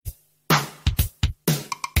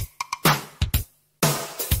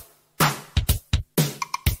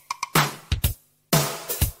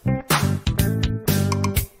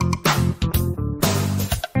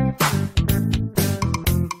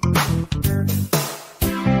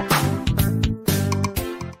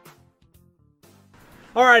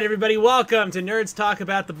All right, everybody, welcome to Nerds Talk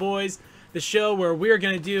About the Boys, the show where we're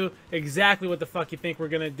going to do exactly what the fuck you think we're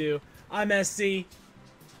going to do. I'm SC.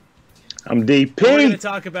 I'm And we're going to DP.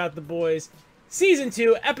 talk about the boys. Season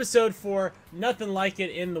 2, Episode 4, Nothing Like It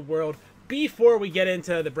in the World. Before we get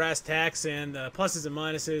into the brass tacks and the pluses and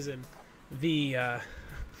minuses and the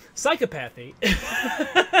psychopathy,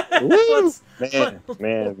 Woo!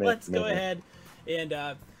 let's go ahead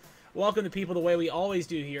and welcome the people the way we always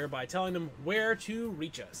do here by telling them where to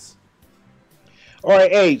reach us. All right,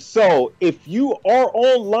 hey, so if you are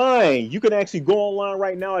online, you can actually go online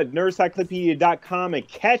right now at nerdcyclopedia.com and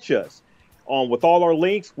catch us. With all our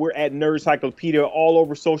links, we're at Nerdcyclopedia all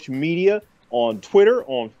over social media, on Twitter,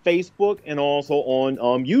 on Facebook, and also on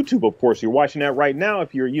YouTube, of course. You're watching that right now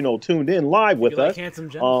if you're, tuned in live with like us. Handsome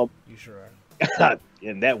gentlemen? You sure are.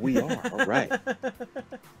 And that we are, all right.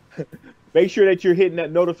 Make sure that you're hitting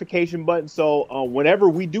that notification button so whenever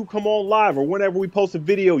we do come on live or whenever we post a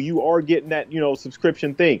video, you are getting that,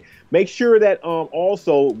 subscription thing. Make sure that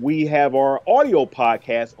also we have our audio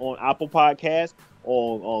podcast on Apple Podcasts,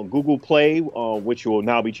 on Google Play, which will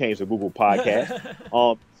now be changed to Google Podcast,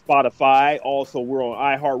 Spotify. Also, we're on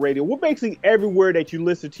iHeartRadio. We're basically everywhere that you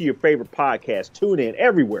listen to your favorite podcast. Tune in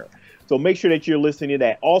everywhere. So make sure that you're listening to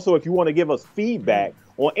that. Also, if you want to give us feedback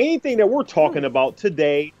on anything that we're talking about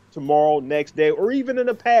today, tomorrow, next day, or even in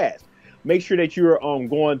the past, make sure that you're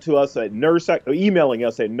going to us at emailing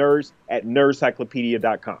us at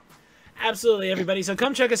nerdcyclopedia.com. Absolutely, everybody. So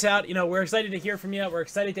come check us out. We're excited to hear from you. We're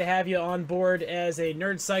excited to have you on board as a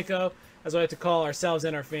nerd psycho, as we like to call ourselves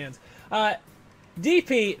and our fans.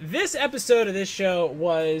 DP, this episode of this show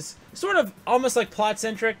was sort of almost like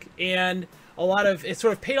plot-centric, and it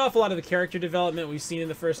sort of paid off a lot of the character development we've seen in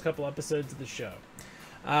the first couple episodes of the show.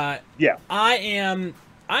 Yeah. I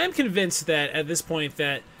am convinced that at this point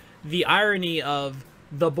that the irony of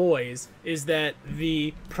The Boys is that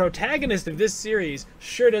the protagonist of this series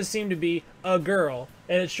sure does seem to be a girl,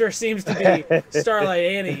 and it sure seems to be Starlight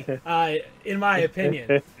Annie, in my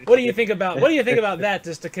opinion. What do you think about that,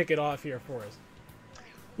 just to kick it off here for us?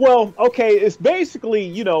 Well, okay, it's basically,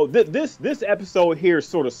 this episode here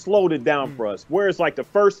sort of slowed it down for us. Whereas like the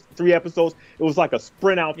first 3 episodes, it was like a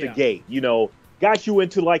sprint out the gate, got you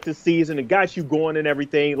into like the season and got you going and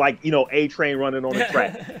everything, like, A Train running on the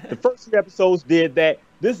track. The first 3 episodes did that.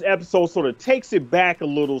 This episode sort of takes it back a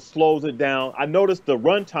little, slows it down. I noticed the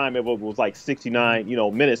runtime of it was like 69,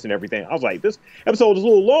 minutes and everything. I was like, this episode is a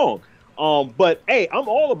little long. But hey, I'm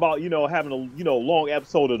all about, having a, long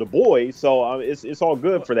episode of The Boys. So it's all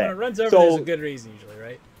good for that. When it runs over, there's a good reason usually,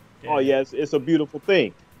 right? Yeah. Oh yes, it's a beautiful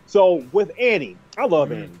thing. So with Annie, I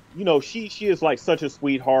love Annie. She is like such a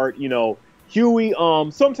sweetheart. Huey,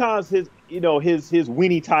 sometimes his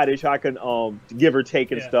weenie tightish I can give or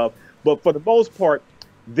take and stuff, but for the most part,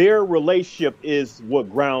 their relationship is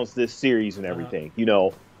what grounds this series and everything.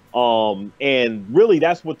 And really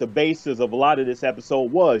that's what the basis of a lot of this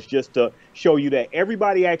episode was, just to show you that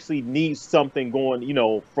everybody actually needs something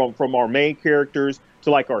going, from our main characters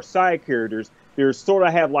to like our side characters. There's sort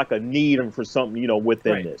of have like a need for something,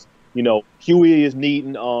 within this. Huey is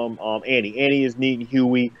needing Annie. Annie is needing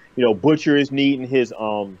Huey. Butcher is needing his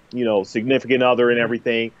significant other and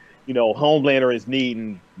everything. Homelander is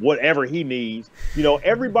needing whatever he needs.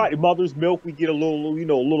 Everybody, Mother's Milk, we get a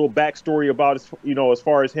little backstory about as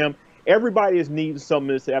far as him. Everybody is needing something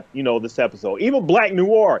this episode. Even Black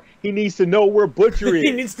Noir, he needs to know where Butcher is.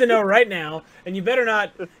 He needs to know right now, and you better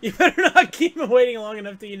not keep him waiting long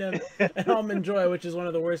enough to eat an Almond Joy, which is one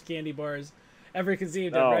of the worst candy bars ever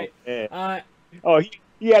conceived of, right?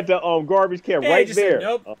 He had the garbage can right there. Said,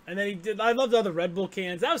 nope. And then he did. I loved all the Red Bull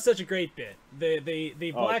cans. That was such a great bit.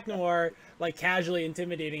 The Black Noir like casually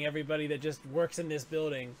intimidating everybody that just works in this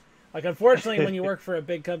building. Like, unfortunately, when you work for a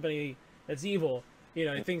big company that's evil,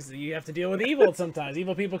 things that you have to deal with evil sometimes.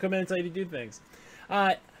 Evil people come in and tell you to do things.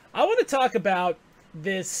 I want to talk about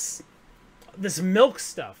this milk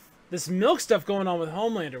stuff. This milk stuff going on with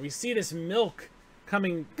Homelander. We see this milk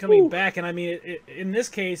coming back, and I mean, in this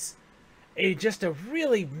case, just a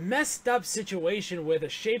really messed up situation with a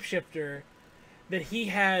shapeshifter that he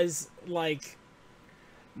has like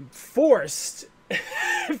forced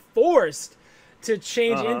to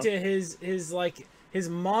change into his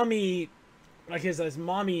mommy, like his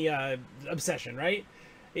mommy obsession, right?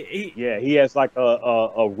 He has like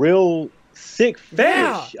a real sick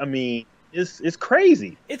fetish. I mean, it's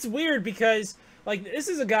crazy. It's weird because like this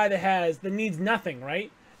is a guy that needs nothing,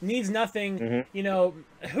 right? Needs nothing.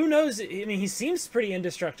 Who knows? I mean, he seems pretty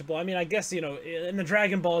indestructible. I mean, I guess, in the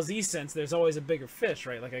Dragon Ball Z sense, there's always a bigger fish,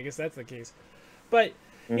 right? Like, I guess that's the case. But,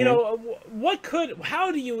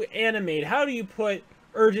 how do you animate, how do you put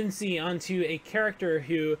urgency onto a character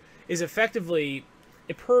who is effectively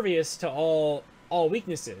impervious to all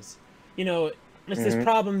weaknesses. You know, it's this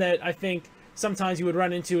problem that I think sometimes you would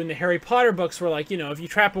run into in the Harry Potter books where, like, you know, if you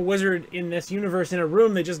trap a wizard in this universe in a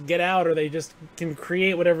room, they just get out, or they just can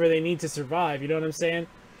create whatever they need to survive. You know what I'm saying?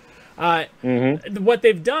 What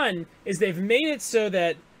they've done is they've made it so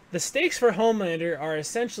that the stakes for Homelander are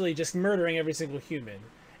essentially just murdering every single human.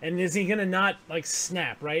 And is he gonna not, like,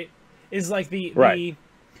 snap, right? Is like the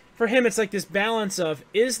for him, it's like this balance of,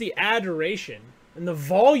 is the adoration and the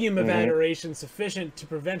volume of adoration sufficient to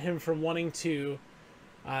prevent him from wanting to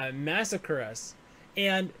massacre us?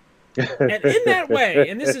 And in that way,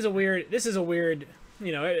 and this is a weird,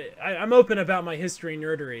 you know, I'm open about my history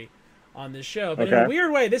nerdery on this show, but in a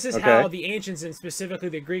weird way, this is how the ancients, and specifically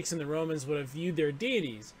the Greeks and the Romans, would have viewed their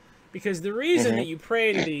deities. Because the reason that you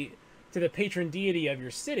pray to the patron deity of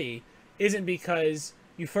your city isn't because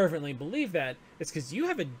you fervently believe that. It's because you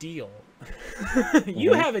have a deal.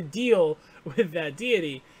 You have a deal with that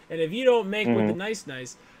deity, and if you don't make with the nice,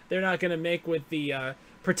 they're not going to make with the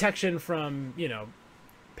protection from, you know,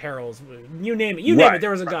 perils. You name it. You name it.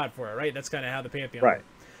 There was a god for it, right? That's kind of how the pantheon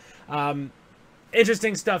worked.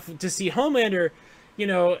 Interesting stuff to see Homelander, you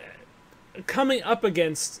know, coming up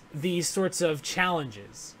against these sorts of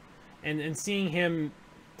challenges, and seeing him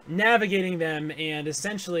navigating them, and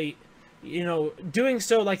essentially, you know, doing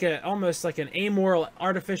so like almost like an amoral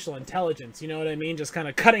artificial intelligence. You know what I mean? Just kind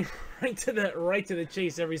of cutting right to the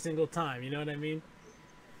chase every single time. You know what I mean?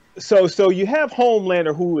 So you have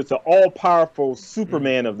Homelander, who is the all-powerful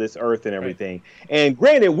Superman of this earth and everything. And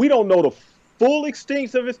granted, we don't know the full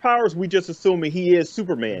extent of his powers. We just assuming he is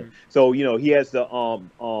Superman. So, you know, he has the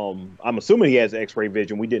I'm assuming he has X-ray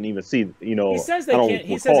vision. We didn't even see, you know. He says they can't.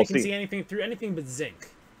 He says he can see anything through anything but zinc.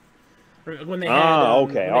 When they had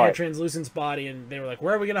when they had Translucent's body, and they were like,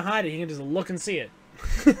 "Where are we gonna hide it?" He can just look and see it.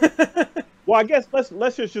 Well, I guess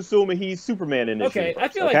let's just assume he's Superman in this. Okay, universe, I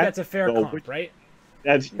feel like that's a fair comp, right?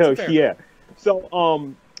 That's yeah.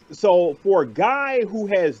 So for a guy who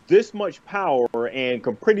has this much power and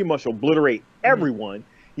can pretty much obliterate everyone,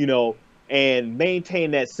 you know, and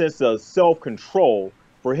maintain that sense of self-control,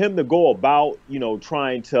 for him to go about, you know,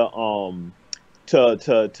 trying to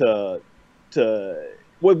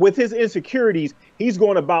with his insecurities, he's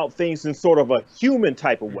going about things in sort of a human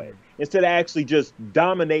type of way, instead of actually just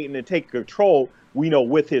dominating and taking control, you know,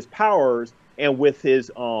 with his powers and with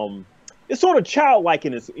his it's sort of childlike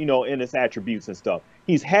in his, you know, in his attributes and stuff.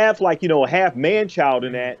 He's half like, you know, half man-child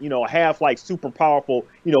in that, you know, half like super powerful,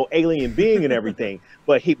 you know, alien being and everything.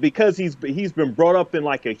 But because he's been brought up in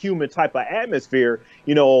like a human type of atmosphere,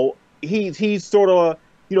 you know, he's sort of,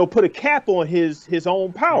 you know, put a cap on his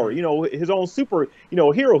own power, you know, his own super, you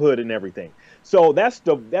know, herohood and everything. So that's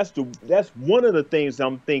one of the things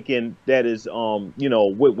I'm thinking that is, you know,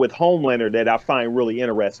 with Homelander that I find really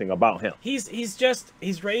interesting about him.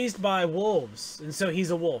 He's raised by wolves, and so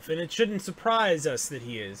he's a wolf, and it shouldn't surprise us that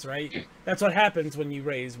he is, right? That's what happens when you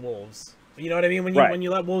raise wolves. You know what I mean? When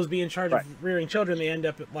you let wolves be in charge of rearing children, they end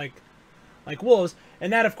up like wolves,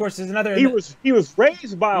 and that, of course, is another. He was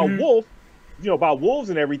raised by a wolf, you know, by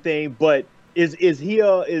wolves and everything, but is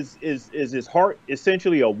his heart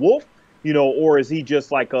essentially a wolf? You know, or is he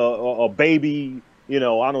just like a baby, you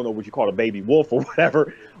know, I don't know what you call a baby wolf or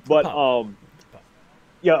whatever, but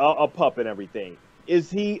yeah, a pup and everything.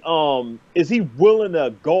 Is he willing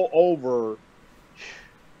to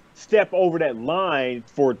step over that line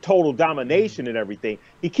for total domination and everything?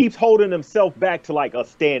 He keeps holding himself back to like a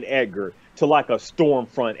Stan Edgar, to like a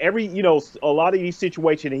Stormfront. You know, a lot of these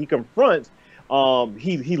situations he confronts,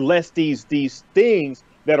 he lets these things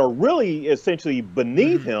that are really essentially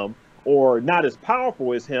beneath him, or not as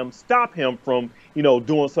powerful as him, stop him from, you know,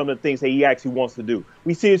 doing some of the things that he actually wants to do.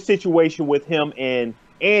 We see a situation with him and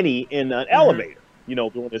Annie in an elevator, you know,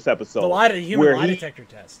 during this episode. The human lie detector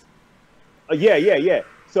test. Yeah.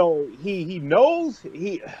 So he knows,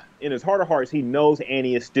 in his heart of hearts, he knows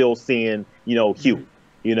Annie is still seeing, you know, Hugh,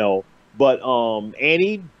 you know, but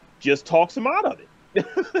Annie just talks him out of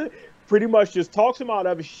it. Pretty much just talks him out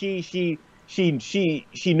of it.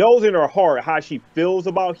 She knows in her heart how she feels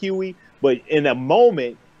about Huey, but in a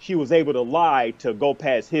moment she was able to lie to go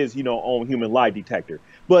past his, you know, own human lie detector.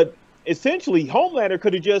 But essentially, Homelander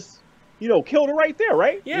could have just, you know, killed her right there,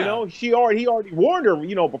 right? Yeah. You know, he already warned her,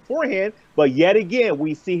 you know, beforehand. But yet again,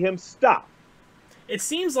 we see him stop. It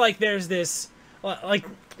seems like there's this, like,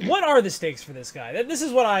 what are the stakes for this guy? This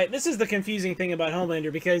is the confusing thing about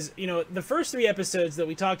Homelander, because, you know, the first 3 episodes that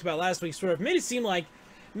we talked about last week sort of made it seem like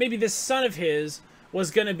maybe this son of his was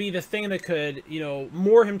going to be the thing that could, you know,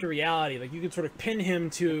 moor him to reality. Like, you could sort of pin him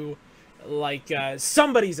to, like,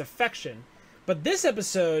 somebody's affection. But this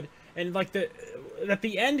episode, and like at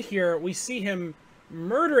the end here, we see him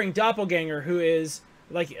murdering Doppelganger, who is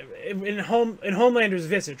like in Homelander's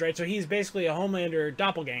visage, right? So he's basically a Homelander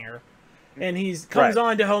doppelganger, and he's comes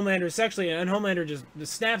on to Homelander sexually, and Homelander just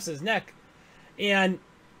snaps his neck, and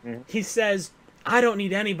he says, "I don't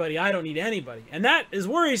need anybody. I don't need anybody," and that is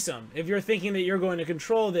worrisome if you're thinking that you're going to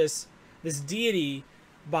control this deity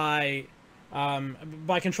by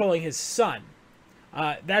controlling his son.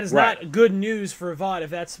 That is not good news for Vought if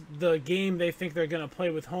that's the game they think they're going to play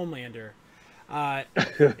with Homelander.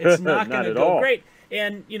 It's not going to go great.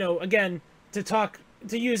 And, you know, again,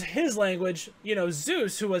 to use his language, you know,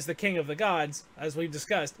 Zeus, who was the king of the gods, as we've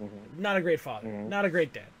discussed, not a great father, not a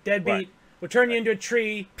great dad. Deadbeat, will turn you into a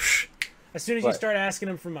tree as soon as you start asking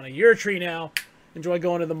him for money. You're a tree now. Enjoy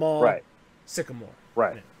going to the mall. Sycamore.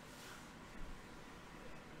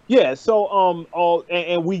 Yeah, so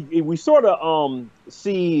and we sort of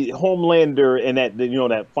see Homelander in that, you know,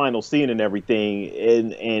 that final scene and everything,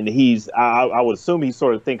 and he's I would assume he's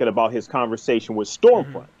sort of thinking about his conversation with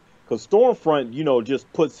Stormfront, because Stormfront, you know,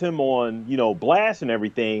 just puts him on, you know, blast and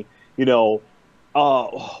everything. You know,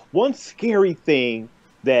 one scary thing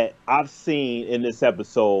that I've seen in this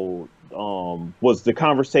episode was the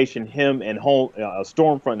conversation him and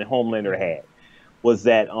Stormfront and Homelander had, was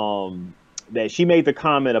that that she made the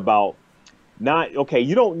comment about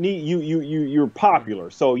you don't need you're popular,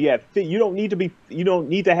 so yeah, you don't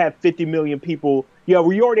need to have 50 million people. Yeah,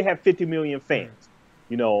 we already have 50 million fans,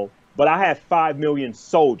 you know, but I have 5 million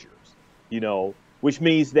soldiers, you know, which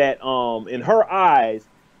means that in her eyes,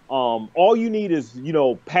 all you need is, you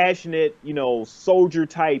know, passionate, you know, soldier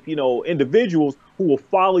type, you know, individuals who will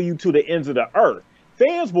follow you to the ends of the earth.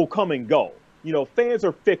 Fans will come and go. You know, fans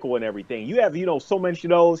are fickle and everything. You have, you know, so many of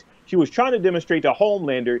those. She was trying to demonstrate to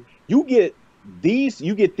Homelander, you get these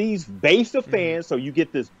base of fans, so you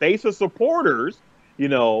get this base of supporters, you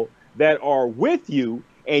know, that are with you,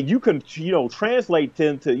 and you can, you know, translate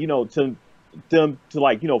them to, you know, to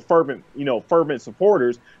like, you know, fervent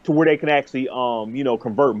supporters, to where they can actually, you know,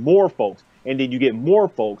 convert more folks, and then you get more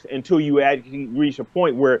folks until you actually reach a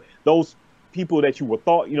point where those people that you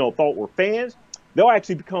thought were fans, they'll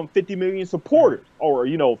actually become 50 million supporters, or,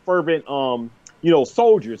 you know, fervent, you know,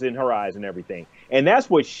 soldiers in her eyes and everything. And that's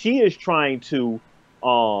what she is trying to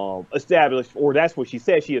establish, or that's what she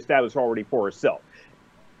said she established already for herself.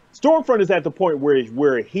 Stormfront is at the point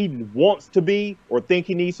where he wants to be, or think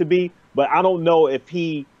he needs to be, but I don't know if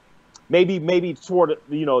he, maybe toward,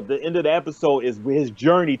 you know, the end of the episode is his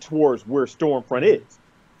journey towards where Stormfront is.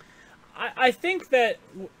 I think that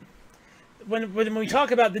when we talk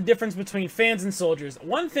about the difference between fans and soldiers,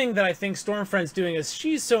 one thing that I think Stormfront's doing is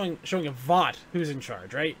she's showing a Vought who's in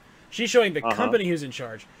charge, right? She's showing the company who's in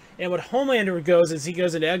charge. And what Homelander goes is he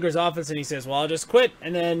goes into Edgar's office and he says, well, I'll just quit,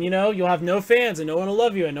 and then, you know, you'll have no fans and no one will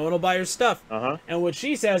love you and no one will buy your stuff. And what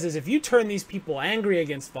she says is, if you turn these people angry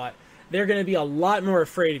against Vought, they're going to be a lot more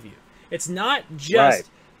afraid of you. It's not just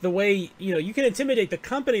the way, you know, you can intimidate the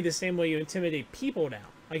company the same way you intimidate people now.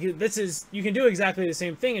 Like, you can do exactly the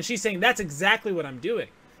same thing. And she's saying that's exactly what I'm doing,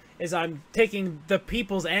 is I'm taking the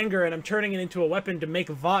people's anger and I'm turning it into a weapon to make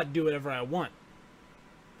Vought do whatever I want.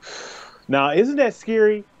 Now, isn't that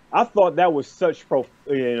scary? I thought that was such,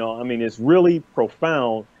 you know, I mean, it's really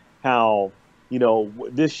profound how, you know,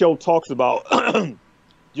 this show talks about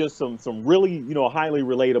just some really, you know, highly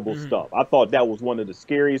relatable stuff. I thought that was one of the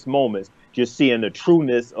scariest moments, just seeing the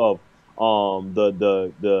trueness of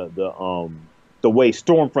the way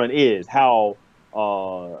Stormfront is, how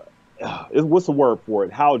what's the word for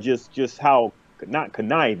it? How just how, not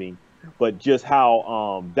conniving, but just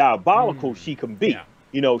how diabolical she can be. Yeah.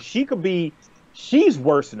 You know, she's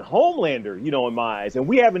worse than Homelander, you know, in my eyes, and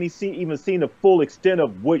we haven't even seen the full extent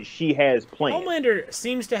of what she has planned. Homelander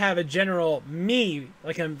seems to have a general me,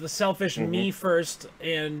 like the selfish me first,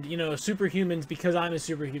 and, you know, superhumans because I'm a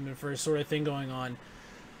superhuman first sort of thing going on.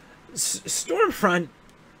 Stormfront,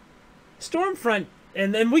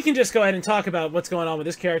 and then we can just go ahead and talk about what's going on with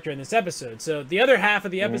this character in this episode. So the other half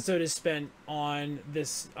of the episode is spent on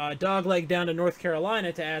this dog leg down to North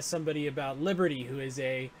Carolina to ask somebody about Liberty, who is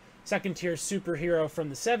a second-tier superhero from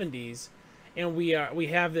the 70s, and we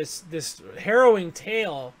have this harrowing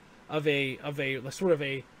tale of a sort of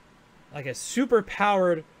a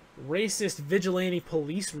super-powered racist vigilante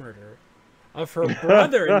police murder of her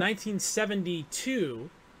brother in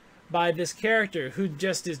 1972 by this character who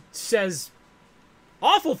just says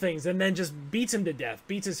awful things and then just beats him to death,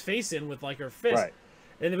 beats his face in with like her fist.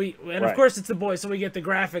 And of course it's The Boys, so we get the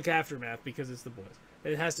graphic aftermath because it's The Boys.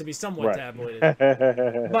 It has to be somewhat tabloided.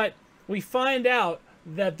 But we find out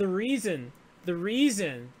that the reason the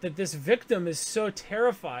reason that this victim is so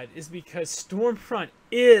terrified is because Stormfront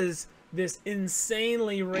is this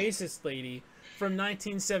insanely racist lady from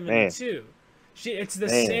 1972. Man. It's the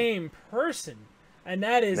Man. same person, and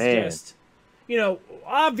that is Man. just, you know,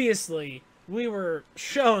 obviously we were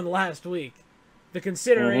shown last week the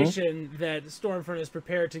consideration that Stormfront is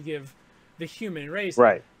prepared to give the human race.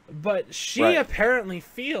 Right. But she Right. apparently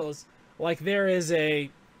feels like there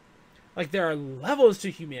are levels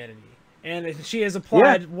to humanity, and she has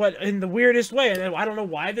applied what in the weirdest way. And I don't know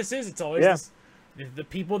why this is. It's always the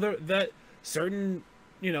people that certain,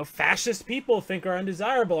 you know, fascist people think are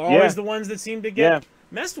undesirable are always the ones that seem to get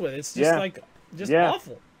messed with. It's just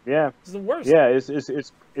awful. Yeah. It's the worst. Yeah,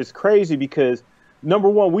 it's crazy because number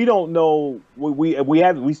one, we don't know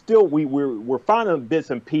we're finding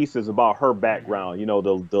bits and pieces about her background. You know,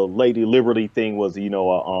 the Lady Liberty thing was, you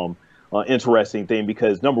know, interesting thing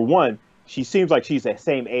because number one, she seems like she's the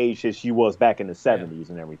same age as she was back in the 70s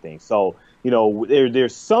and everything. So, you know,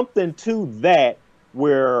 there's something to that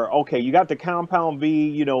where, okay, you got the Compound V,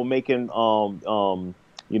 you know, making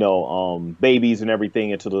babies and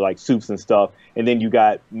everything into the like soups and stuff. And then you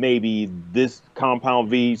got maybe this Compound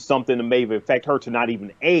V, something to maybe affect her to not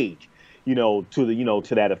even age, you know, to the, you know,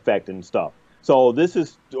 to that effect and stuff. So this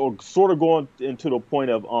is sort of going into the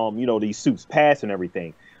point of, you know, these soups pass and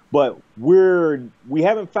everything. But we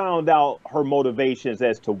haven't found out her motivations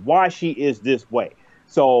as to why she is this way.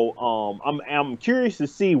 So I'm curious to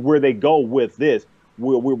see where they go with this.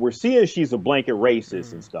 We're seeing she's a blanket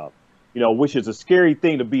racist and stuff, you know, which is a scary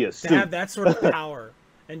thing to be a suit. To have that sort of power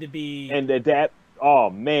and to be and that oh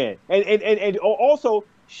man, and also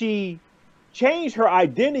she changed her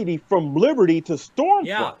identity from Liberty to Stormfront.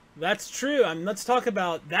 Yeah, that's true. I mean, let's talk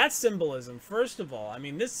about that symbolism first of all. I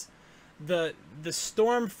mean, the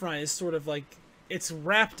Stormfront is sort of like it's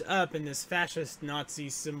wrapped up in this fascist Nazi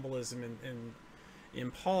symbolism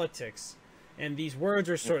in politics, and these words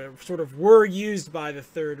are sort of were used by the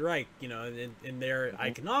Third Reich, you know, in their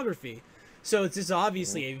iconography. So it's just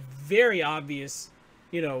obviously a very obvious,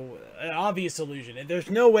 you know, an obvious illusion, and there's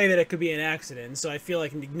no way that it could be an accident. And so I feel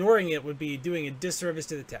like ignoring it would be doing a disservice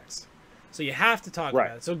to the text. So you have to talk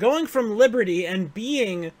about it. So going from Liberty and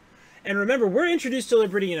being. And remember, we're introduced to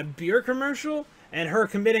Liberty in a beer commercial, and her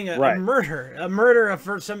committing a murder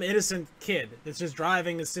of some innocent kid that's just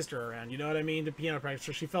driving his sister around. You know what I mean? To piano practice,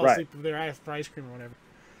 so she fell asleep with their eyes for ice cream or whatever.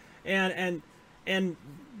 And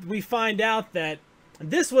we find out that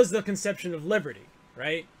this was the conception of liberty,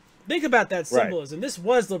 right? Think about that symbolism. This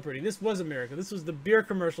was liberty. This was America. This was the beer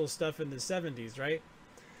commercial stuff in the 70s, right?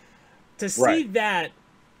 To see that,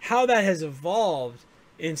 how that has evolved.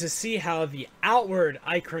 And to see how the outward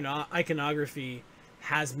iconography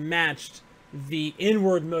has matched the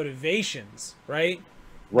inward motivations, right?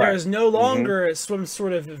 There is no longer some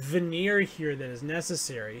sort of veneer here that is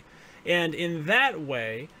necessary. And in that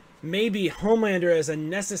way, maybe Homelander is a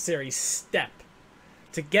necessary step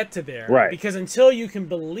to get to there. Right. Because until you can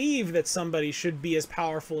believe that somebody should be as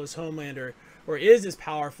powerful as Homelander or is as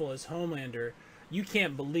powerful as Homelander, you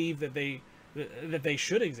can't believe that they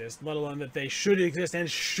should exist, let alone that they should exist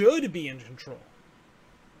and should be in control.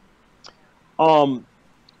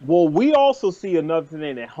 Well, we also see another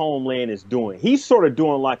thing that Homeland is doing. He's sort of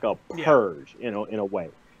doing like a purge, you know, in a way.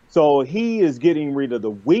 So he is getting rid of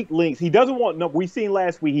the weak links. He doesn't want, we seen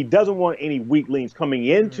last week, he doesn't want any weak links coming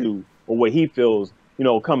into, or what he feels, you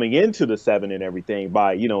know, coming into the Seven and everything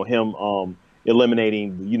by, you know, him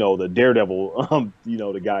eliminating, you know, the Daredevil, you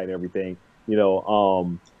know, the guy and everything, you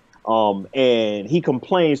know, and he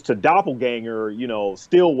complains to Doppelganger, you know,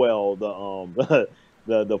 Stillwell,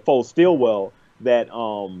 the foe Stillwell, that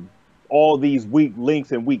all these weak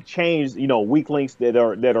links and weak chains, you know, weak links that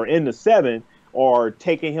are in the Seven are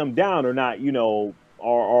taking him down, or not, you know,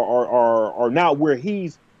 are not where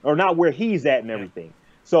he's at and everything.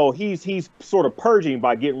 So he's sort of purging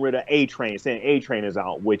by getting rid of A-Train, saying A-Train is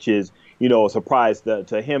out, which is, you know, a surprise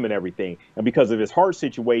to him and everything. And because of his heart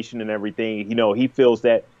situation and everything, you know, he feels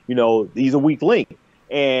that, you know, he's a weak link.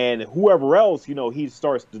 And whoever else, you know, he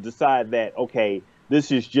starts to decide that, okay,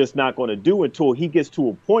 this is just not going to do until he gets to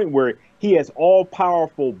a point where he has all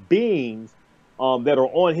powerful beings that are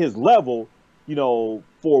on his level, you know,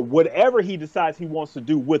 for whatever he decides he wants to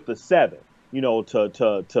do with the Seven, you know,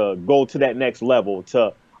 to go to that next level,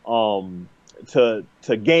 to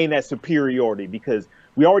gain that superiority, because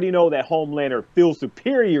we already know that Homelander feels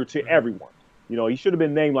superior to everyone. You know, he should have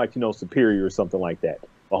been named like, you know, Superior or something like that.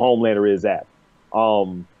 But Homelander is that.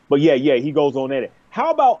 But yeah, he goes on at it.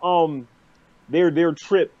 How about their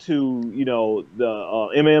trip to, you know, the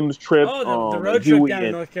MM's trip? Oh, the road trip down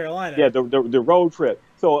in North Carolina. Yeah, the road trip.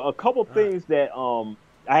 So a couple things that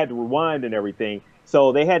I had to rewind and everything.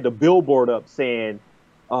 So they had the billboard up saying,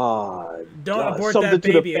 Don't abort something that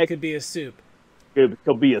to the baby. It effect could be a soup. it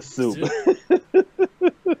could be a soup. Soup.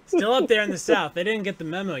 Still up there in the South. They didn't get the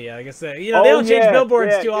memo yet. I guess they Oh don't change yeah,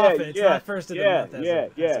 billboards yeah, too yeah, often. It's yeah, not first of the month as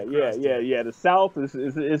across state. yeah. The South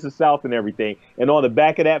is the South and everything. And on the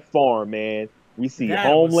back of that farm, man, we see That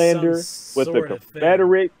was some Homelander with the sort of thing.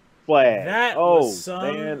 Confederate flag. That Oh was some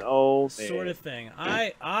man, oh man. sort of thing.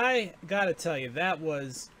 I gotta tell you, that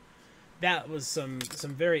was some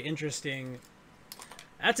very interesting.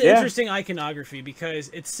 That's an interesting iconography because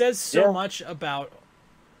it says so much about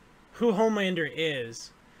who Homelander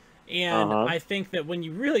is, and I think that when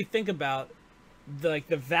you really think about the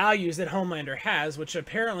values that Homelander has, which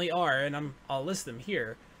apparently are, and Uh-huh. I'll list them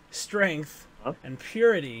here: strength and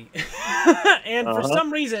purity, and for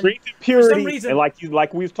some reason, Strength and purity, for some reason, and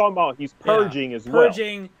like we was talking about, he's purging as well.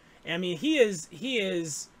 Purging. I mean, he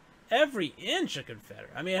is every inch a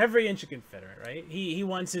Confederate. I mean, every inch a Confederate, right? He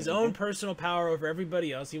wants his own personal power over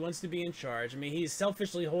everybody else. He wants to be in charge. I mean, he's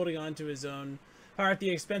selfishly holding on to his own power at the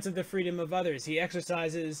expense of the freedom of others. He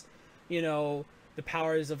exercises, the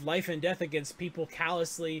powers of life and death against people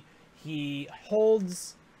callously. He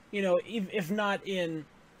holds, if not in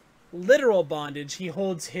literal bondage, he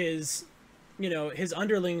holds his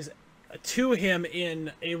underlings to him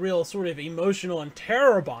in a real sort of emotional and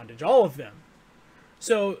terror bondage, all of them.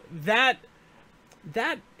 So that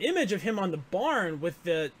image of him on the barn with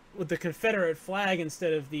the Confederate flag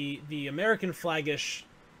instead of the American flag-ish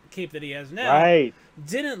cape that he has now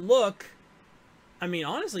didn't look, I mean,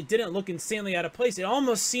 honestly, didn't look insanely out of place. It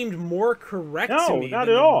almost seemed more correct to me not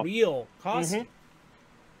than at all. the real costume.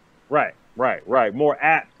 Right. More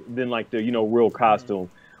apt than like the real costume,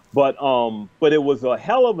 but it was a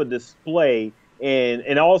hell of a display,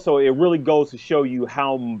 and also it really goes to show you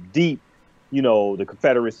how deep the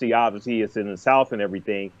Confederacy obviously is in the South and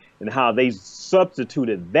everything, and how they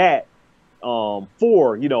substituted that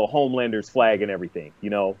for Homelander's flag and everything.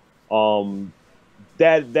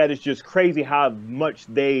 That is just crazy how much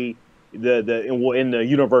they in the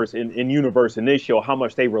universe in this show, how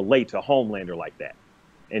much they relate to Homelander like that.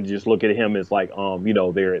 And just look at him as like,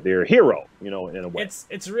 their hero, in a way.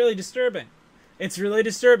 It's really disturbing. It's really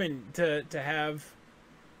disturbing to have,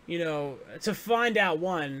 to find out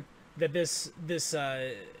that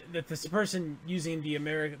this person using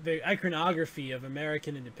the iconography of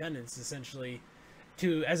American independence essentially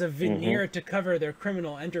as a veneer to cover their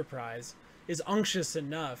criminal enterprise is unctuous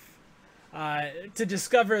enough to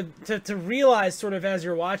discover to realize sort of as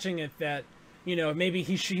you're watching it that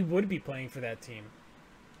maybe she would be playing for that team.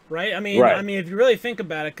 Right. I mean, if you really think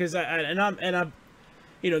about it, because I'm,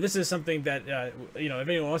 this is something that if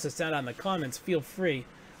anyone wants to sound out in the comments, feel free.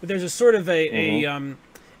 But there's a sort of a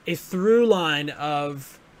through line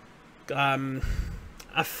of a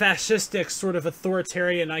fascistic sort of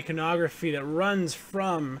authoritarian iconography that runs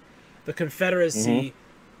from the Confederacy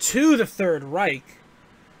to the Third Reich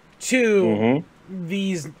to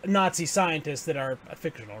these Nazi scientists that are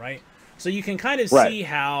fictional, right? So you can kind of see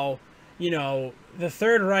how the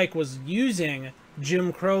Third Reich was using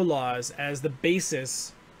Jim Crow laws as the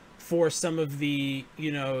basis for some of the,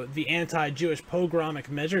 the anti-Jewish pogromic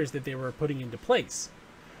measures that they were putting into place.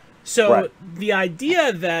 So the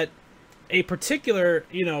idea that a particular,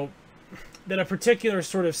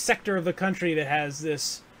 sort of sector of the country that has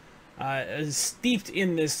this, is steeped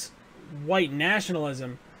in this white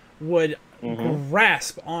nationalism would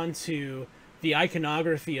grasp onto the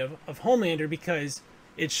iconography of Homelander, because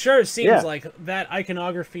it sure seems like that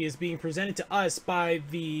iconography is being presented to us by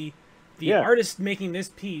the artist making this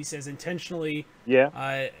piece as intentionally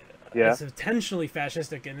as intentionally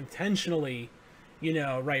fascistic and intentionally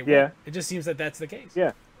right. It just seems that that's the case.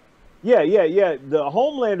 The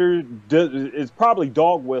Homelander is probably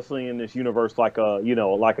dog whistling in this universe like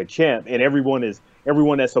a champ, and everyone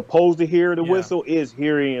that's supposed to hear the whistle is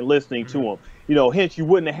hearing and listening to him. Hence you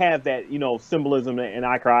wouldn't have that symbolism and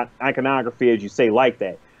iconography, as you say, like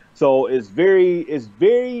that. So it's very,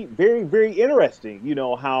 very, very interesting,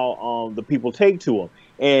 how the people take to him.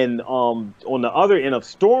 And on the other end of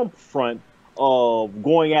Stormfront,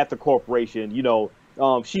 going at the corporation,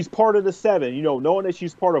 she's part of the Seven, knowing that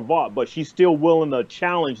she's part of Vought, but she's still willing to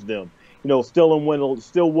challenge them, still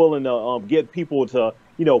willing to get people to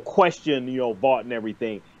question Vought and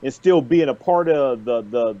everything, and still being a part of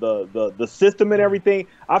the system and everything.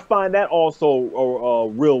 I find that also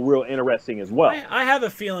real interesting as well. I have a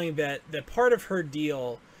feeling that part of her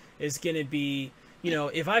deal is going to be,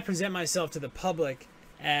 if I present myself to the public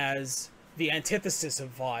as the antithesis of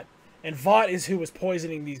Vought, and Vought is who was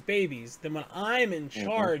poisoning these babies, then when I'm in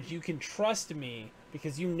charge, you can trust me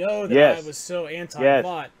because you know that Yes. I was so Yes.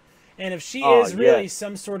 anti-Vought. And if she Oh, is really yes.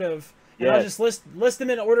 some sort of, and I'll Yes. just list them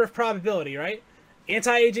in order of probability, right?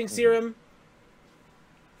 Anti-aging serum,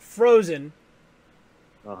 Frozen,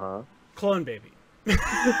 Uh-huh. clone baby.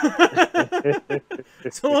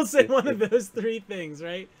 So we'll say one of those three things,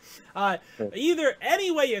 right? Either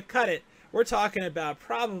any way you cut it, we're talking about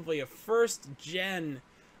probably a first gen,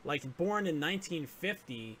 like born in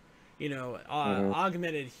 1950,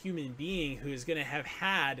 augmented human being who's going to have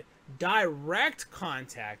had direct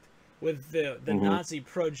contact with the Nazi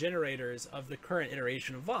progenitors of the current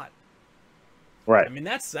iteration of Vought. Right. I mean,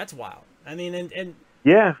 that's wild. I mean, and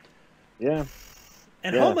Yeah. Yeah.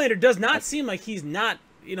 And Yeah. Homelander does not seem like he's not,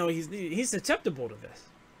 he's susceptible to this.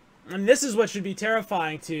 And this is what should be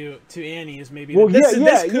terrifying to Annie, is maybe this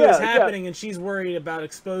coup is happening and she's worried about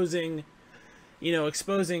exposing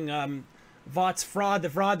Vought's fraud, the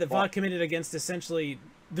fraud that Vought committed against essentially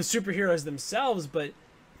the superheroes themselves. But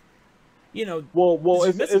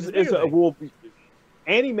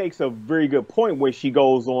Annie makes a very good point when she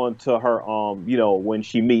goes on to her, when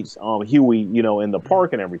she meets Huey, in the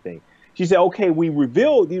park and everything. She said, okay, we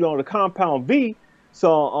revealed, the Compound V,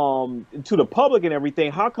 so to the public and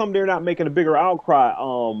everything. How come they're not making a bigger outcry?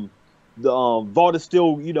 Vought is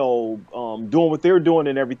still, doing what they're doing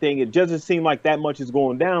and everything. It doesn't seem like that much is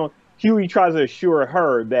going down. Huey tries to assure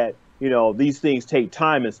her that, these things take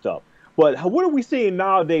time and stuff. But what are we seeing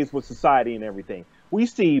nowadays with society and everything? We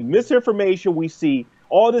see misinformation. We see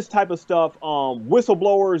all this type of stuff.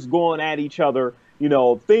 Whistleblowers going at each other.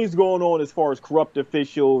 Things going on as far as corrupt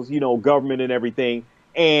officials, government and everything.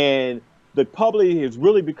 And the public has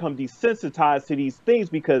really become desensitized to these things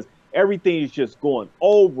because everything is just going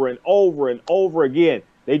over and over and over again.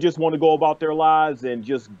 They just want to go about their lives and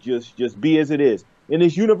just be as it is. In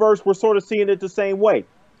this universe, we're sort of seeing it the same way.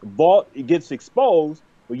 Vought gets exposed,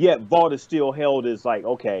 but yet Vought is still held as like,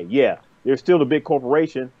 okay, yeah, they're still the big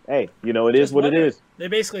corporation. Hey, it is what it is. They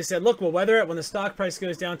basically said, look, we'll weather it. When the stock price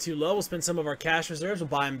goes down too low, we'll spend some of our cash reserves. We'll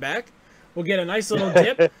buy them back. We'll get a nice little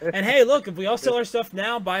dip. And hey, look, if we all sell our stuff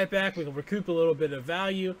now, buy it back, we can recoup a little bit of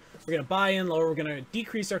value. We're going to buy in lower. We're going to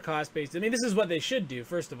decrease our cost base. I mean, this is what they should do,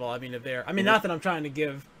 first of all. I mean, not that I'm trying to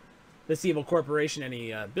give this evil corporation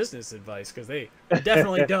any business advice, because they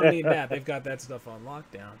definitely don't need that. They've got that stuff on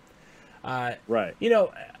lockdown. Right.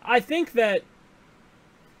 I think that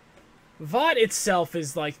Vought itself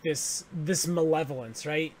is like this malevolence,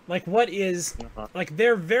 right? Like, what is like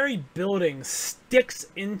their very building sticks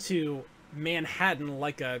into Manhattan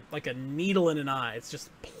like a needle in an eye. It's just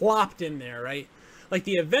plopped in there, right? Like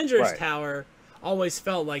the Avengers Tower always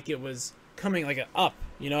felt like it was coming like up.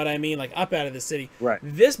 You know what I mean? Like up out of the city. Right.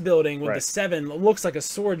 This building with the 7 looks like a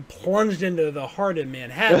sword plunged into the heart of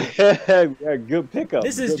Manhattan. Yeah, good pickup.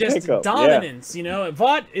 This is just dominance,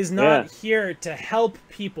 Vought is not here to help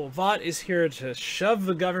people. Vought is here to shove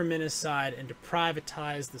the government aside and to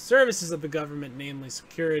privatize the services of the government, namely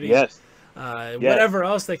security. Yes. Whatever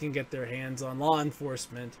else they can get their hands on, law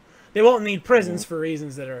enforcement. They won't need prisons for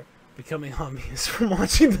reasons that are becoming obvious from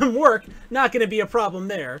watching them work. Not going to be a problem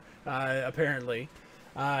there, apparently.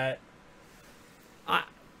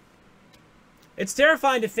 It's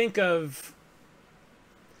terrifying to think of.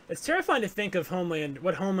 It's terrifying to think of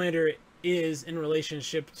what Homelander is in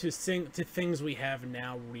relationship to things we have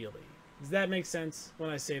now. Really, does that make sense when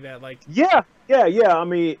I say that? Like, yeah. I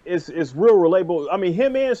mean, it's real relatable. I mean,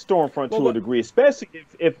 him and Stormfront to a degree, especially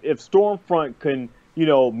if Stormfront can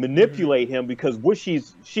manipulate him, because what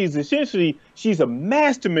she's essentially a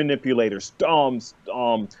master manipulator.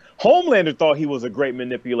 Homelander thought he was a great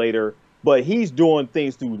manipulator, but he's doing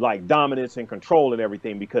things through like dominance and control and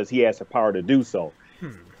everything because he has the power to do so.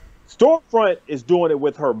 Stormfront is doing it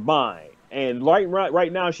with her mind, and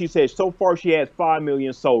right now she says so far she has 5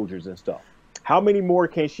 million soldiers and stuff. How many more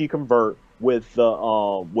can she convert with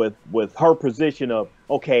her position of,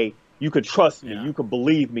 okay, you could trust me, you could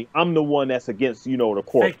believe me. I'm the one that's against, the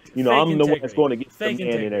court. I'm the one that's going to get the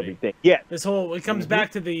man and everything. Yeah. This whole, it comes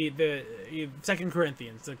back to the 2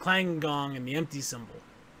 Corinthians, the clang gong and the empty symbol,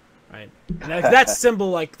 right? And that's symbol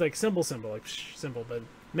like symbol, but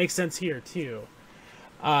makes sense here too.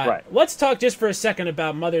 Let's talk just for a second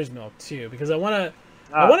about Mother's Milk too, because I want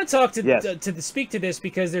to talk to speak to this,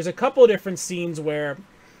 because there's a couple of different scenes where,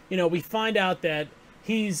 we find out that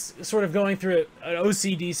he's sort of going through an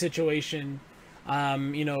OCD situation.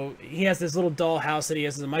 He has this little dollhouse that he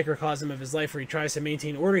has as a microcosm of his life where he tries to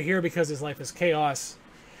maintain order here because his life is chaos.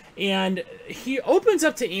 And he opens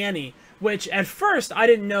up to Annie, which at first I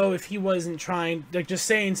didn't know if he wasn't trying, like just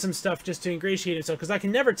saying some stuff just to ingratiate himself, because I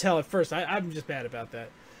can never tell at first. I'm just bad about that.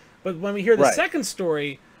 But when we hear the second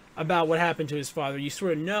story about what happened to his father, you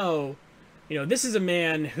sort of know, this is a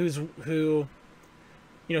man who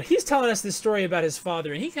he's telling us this story about his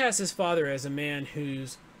father, and he casts his father as a man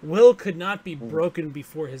whose will could not be broken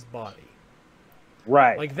before his body.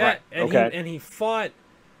 Right. Like that. Right. And he fought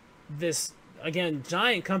this, again,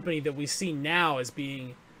 giant company that we see now as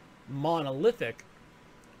being monolithic.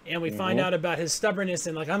 And we find out about his stubbornness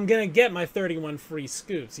and, like, I'm going to get my 31 free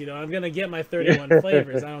scoops. I'm going to get my 31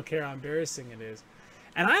 flavors. I don't care how embarrassing it is.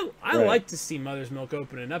 And I like to see Mother's Milk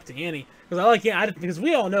opening up to Annie, because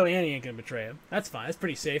we all know Annie ain't gonna betray him. That's fine. That's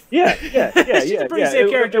pretty safe. Yeah. She's a pretty safe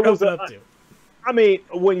character to open up to. I mean,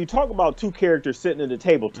 when you talk about two characters sitting at the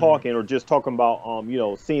table talking, or just talking about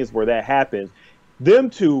scenes where that happens, them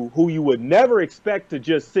two who you would never expect to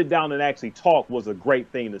just sit down and actually talk was a great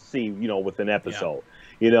thing to see. With an episode.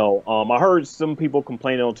 Yeah. I heard some people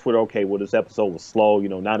complaining on Twitter, okay, well, this episode was slow,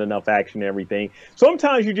 not enough action and everything.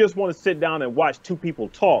 Sometimes you just want to sit down and watch two people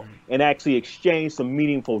talk and actually exchange some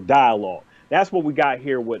meaningful dialogue. That's what we got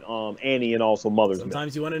here with Annie and also Mother's Milk.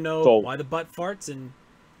 Sometimes you want to know why the butt farts and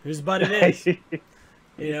whose butt it is.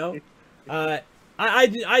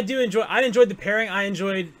 I do enjoy. I enjoyed the pairing. I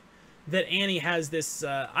enjoyed that Annie has this.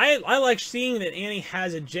 I like seeing that Annie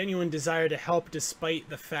has a genuine desire to help, despite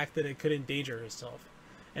the fact that it could endanger herself.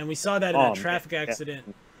 And we saw that in that traffic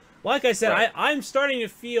accident. Like I said, I'm starting to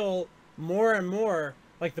feel more and more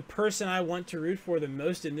like the person I want to root for the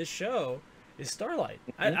most in this show is Starlight.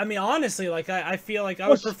 I mean, honestly, like I feel like I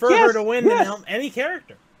would prefer her to win than any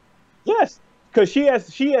character. Yes, because she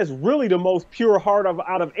has really the most pure heart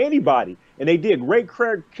out of anybody, and they did great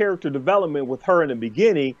character development with her in the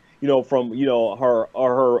beginning. From her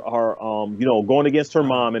going against her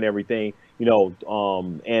mom and everything.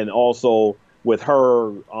 And also with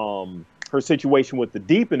her her situation with the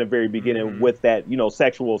Deep in the very beginning with that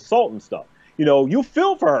sexual assault and stuff. You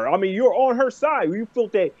feel for her. I mean, you're on her side. You feel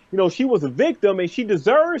that she was a victim and she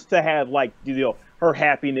deserves to have her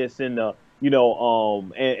happiness and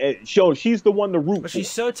and show she's the one to root for. She's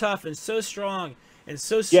so tough and so strong and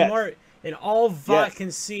so smart. And all Vought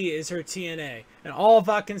can see is her TNA. And all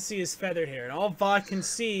Vought can see is feathered hair. And all Vought can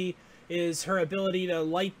see is her ability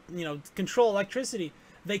to control electricity.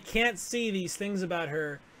 They can't see these things about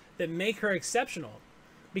her that make her exceptional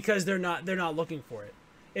because they're not looking for it.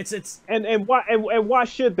 And why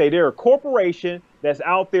should they? They're a corporation that's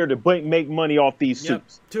out there to make money off these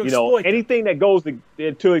suits. To exploit anything that goes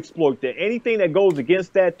to exploit that. Anything that goes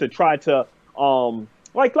against that to try to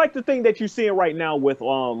like the thing that you're seeing right now with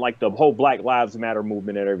like the whole Black Lives Matter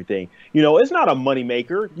movement and everything. It's not a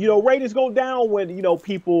moneymaker. Ratings go down when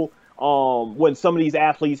people when some of these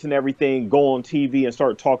athletes and everything go on TV and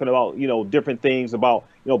start talking about different things about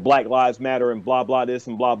Black Lives Matter and blah blah this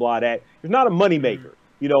and blah blah that. It's not a moneymaker.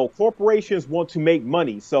 Corporations want to make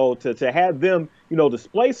money, so to have them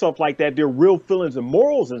display stuff like that, their real feelings and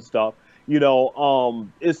morals and stuff,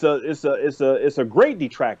 it's a great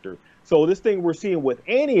detractor. So this thing we're seeing with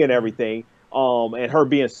Annie and everything, and her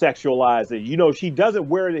being sexualized, and she doesn't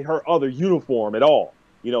wear her other uniform at all.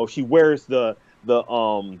 She wears the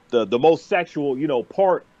most sexual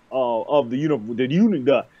part of the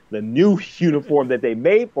new uniform that they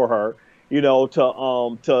made for her. To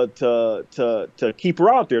keep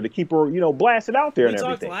her out there, to keep her blasted out there and everything.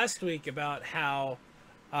 We talked last week about how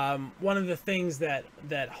one of the things that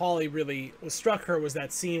Holly really struck her was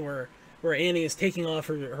that scene where Annie is taking off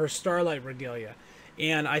her Starlight regalia,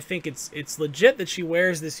 and I think it's legit that she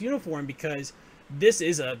wears this uniform because this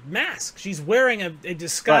is a mask. She's wearing a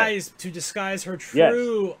disguise to disguise her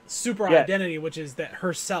true super identity, which is that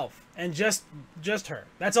herself. And just her.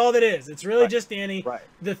 That's all that is. It's really just Annie. Right.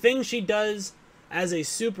 The thing she does as a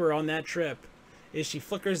super on that trip is she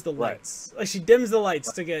flickers the lights. Like she dims the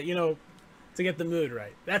lights to get the mood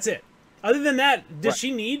right. That's it. Other than that, does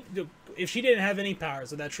she need? If she didn't have any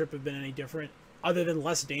powers, would that trip have been any different? Other than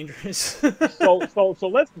less dangerous. so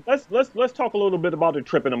let's talk a little bit about the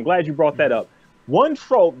trip, and I'm glad you brought that up. One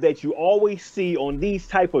trope that you always see on these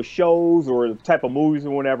type of shows or type of movies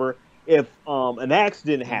or whatever. If an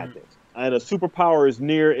accident happens and a superpower is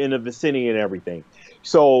near in the vicinity and everything,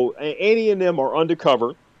 so Annie and them are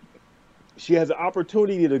undercover. She has an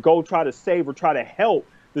opportunity to go try to save or try to help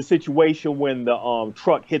the situation when the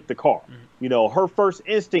truck hit the car. Her first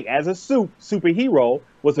instinct as a superhero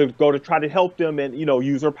was to go to try to help them and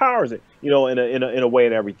use her powers in a way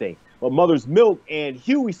and everything. But Mother's Milk and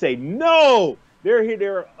Huey say no. They're here.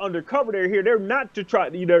 They're undercover. They're here. They're not to try.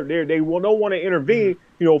 They will don't want to intervene.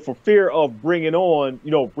 For fear of bringing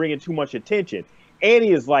too much attention.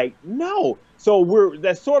 Annie is like, no. So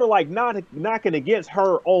that's sort of like knocking against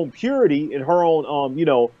her own purity and her own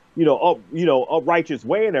uprighteous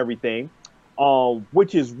way and everything,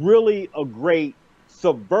 which is really a great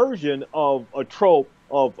subversion of a trope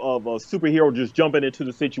of a superhero just jumping into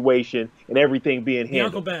the situation and everything being The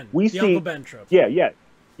handled. Uncle Ben. We The see, Uncle Ben trope. yeah.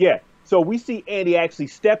 So we see Andy actually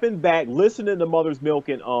stepping back, listening to Mother's Milk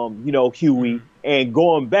and Huey, and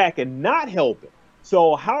going back and not helping.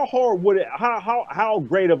 So how hard would it? How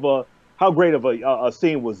great of a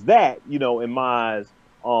scene was that? In my eyes,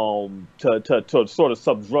 to sort of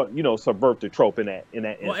subvert the trope in that.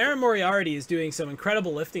 Well, Erin Moriarty is doing some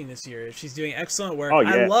incredible lifting this year. She's doing excellent work. Oh,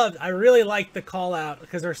 yeah. I really liked the call out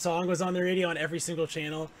because her song was on the radio on every single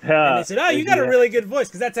channel. And they said, "Oh, you got a really good voice,"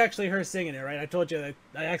 because that's actually her singing it, right? I told you that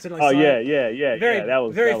I accidentally saw it. Yeah. That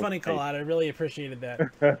was very funny great. call out. I really appreciated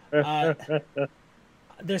that.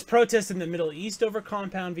 There's protests in the Middle East over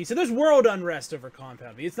Compound V. So there's world unrest over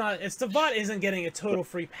Compound V. The bot isn't getting a total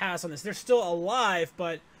free pass on this. They're still alive,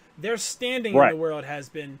 but their standing in the world has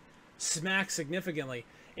been smacked significantly.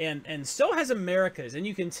 And so has America's. And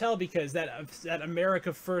you can tell because that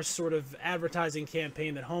America First sort of advertising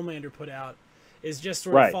campaign that Homelander put out is just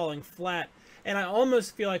sort of falling flat. And I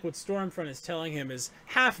almost feel like what Stormfront is telling him is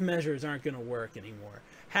half measures aren't going to work anymore.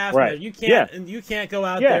 Half measures. You can't go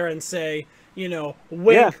out there and say,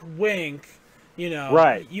 wink, wink. You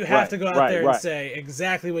have to go out there and say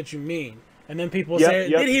exactly what you mean. And then people say,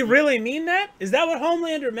 did he really mean that? Is that what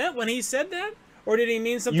Homelander meant when he said that? Or did he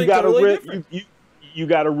mean something totally different? You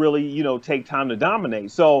got to really, take time to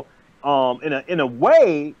dominate. So, in a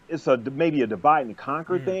way, it's maybe a divide and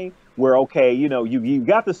conquer thing where, okay, you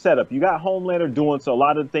got the setup. You got Homelander doing a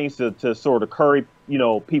lot of things to sort of curry,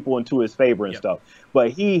 people into his favor and stuff.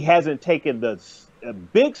 But he hasn't taken the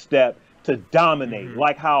big step to dominate,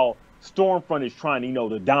 like how Stormfront is trying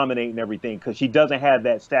to dominate and everything, because she doesn't have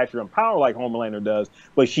that stature and power like Homelander does,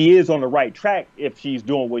 but she is on the right track if she's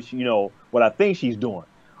doing what I think she's doing.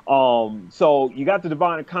 So you got the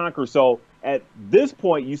divide and conquer. So at this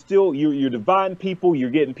point, you're dividing people,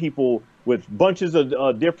 you're getting people with bunches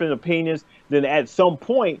of different opinions. Then at some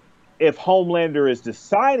point, if Homelander is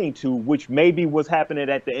deciding to, which maybe was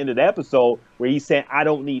happening at the end of the episode, where he's saying, I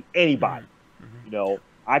don't need anybody,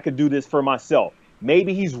 I could do this for myself.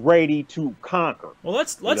 Maybe he's ready to conquer. Well,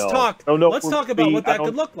 let's talk about what that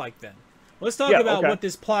could look like then. Let's talk about what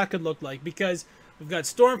this plot could look like, because we've got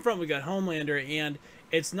Stormfront, we've got Homelander, and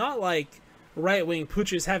it's not like right-wing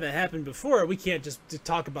putches haven't happened before. We can't just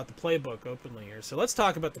talk about the playbook openly here. So let's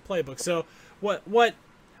talk about the playbook. So what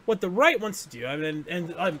the right wants to do,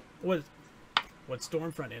 what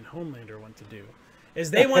Stormfront and Homelander want to do,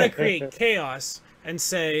 is they want to create chaos and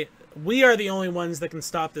say, we are the only ones that can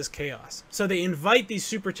stop this chaos. So they invite these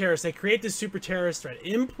super terrorists, they create this super terrorist threat,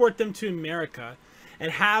 import them to America, and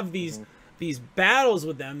have these battles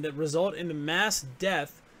with them that result in the mass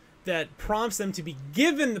death that prompts them to be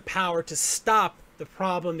given the power to stop the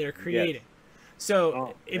problem they're creating.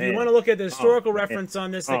 So if you want to look at the historical reference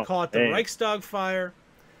on this, they call it the Reichstag fire.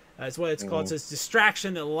 That's what it's called. It's this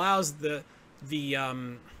distraction that allows the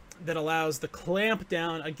clamp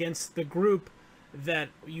down against the group that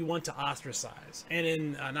you want to ostracize. And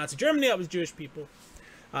in Nazi Germany, that was Jewish people,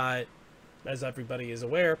 as everybody is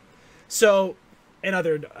aware. So, and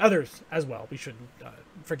others as well. We shouldn't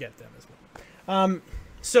forget them as well.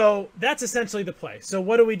 So that's essentially the play. So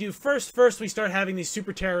what do we do first? First, we start having these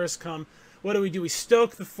super terrorists come. What do? We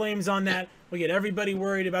stoke the flames on that. We get everybody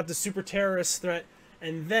worried about the super terrorist threat.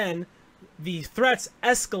 And then the threats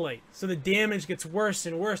escalate. So the damage gets worse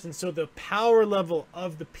and worse. And so the power level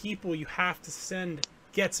of the people you have to send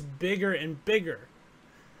gets bigger and bigger.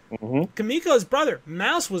 Kamiko's brother,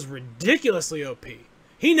 Mouse, was ridiculously OP.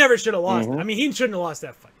 He never should have lost. I mean, he shouldn't have lost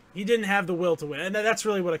that fight. He didn't have the will to win, and that's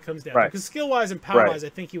really what it comes down to. Because skill-wise and power-wise, I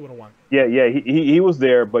think he would have won. Yeah, he was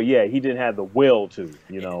there, but he didn't have the will to.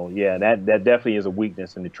 That definitely is a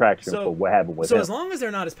weakness and detraction for what happened with him. So as long as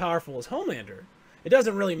they're not as powerful as Homelander, it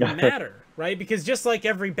doesn't really matter, right? Because just like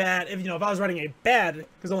every bad, if I was writing a bad,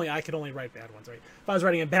 because I could only write bad ones, right? If I was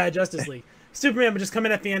writing a bad Justice League, Superman would just come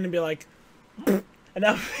in at the end and be like, and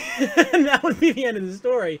that would be the end of the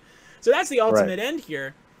story. So that's the ultimate end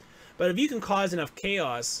here. But if you can cause enough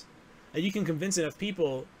chaos, and you can convince enough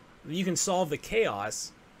people that you can solve the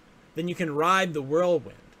chaos, then you can ride the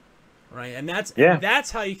whirlwind, right? And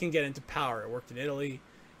that's how you can get into power. It worked in Italy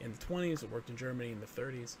in the 20s. It worked in Germany in the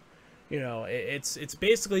 30s. It's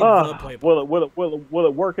basically the playbook. Will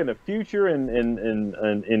it work in the future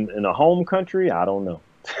in a home country? I don't know.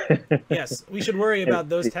 Yes, we should worry about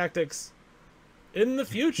those tactics in the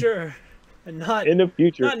future. And not in the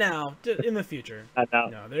future. Not now. In the future. Not now.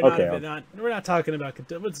 No, they're not. We're not talking about.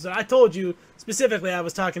 I told you specifically. I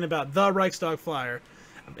was talking about the Reichstag flyer.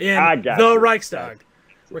 Reichstag.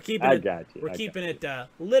 We're keeping it. We're keeping it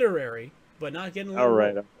literary, but not getting literal. All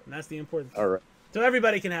right. And that's the important thing. All right. So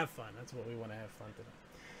everybody can have fun. That's what we want to have fun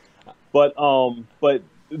today. But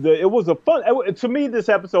it was a fun to me. This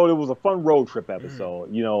episode, it was a fun road trip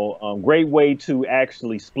episode. You know, great way to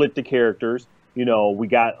actually split the characters. You know, we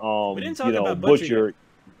got we didn't talk you know, about Butcher.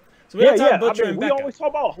 So we talk Butcher and we Becca.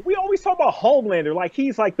 we always talk about Homelander like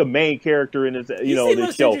he's like the main character in this. You He's know, the this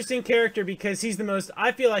most show. interesting character because he's the most.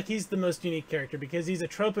 I feel like he's the most unique character because he's a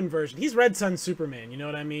trope inversion. He's Red Sun Superman. You know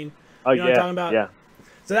what I mean? Oh, you know what I'm talking about? Yeah.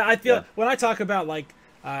 So I feel when I talk about like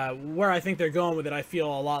where I think they're going with it, I feel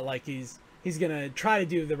a lot like he's gonna try to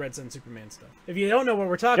do the Red Sun Superman stuff. If you don't know what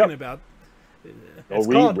we're talking about, it's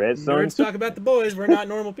called Red Sun Nerds Talk About the Boys. We're not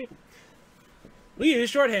normal people. We use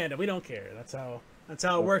shorthand and we don't care. That's how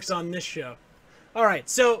it works on this show. All right,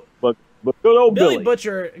 so but good old Billy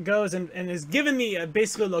Butcher goes and is given the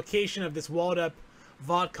basically location of this walled up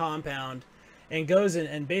Vought compound, and goes in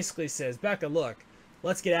and basically says, Becca, look,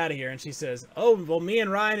 let's get out of here. And she says, oh, well, me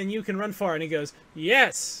and Ryan and you can run far. And he goes,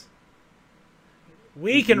 yes,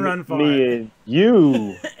 we can run far. Me and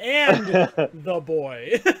you. And the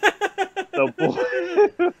boy. The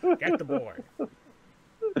boy. Get the boy.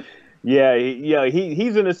 Yeah,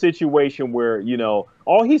 he's in a situation where, you know,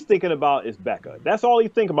 all he's thinking about is Becca. That's all he's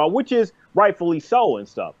thinking about, which is rightfully so and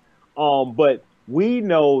stuff. But we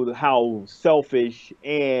know how selfish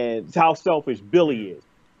Billy is.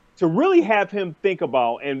 To really have him think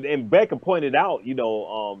about, and Becca pointed out, you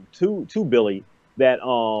know, to Billy that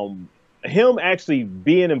him actually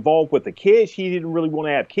being involved with the kids, he didn't really want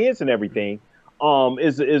to have kids and everything,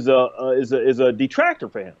 is a detractor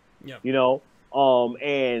for him. Yeah. You know.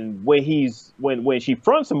 And when she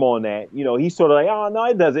fronts him on that, you know, he's sort of like, oh no,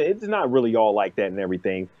 it doesn't. It's not really all like that and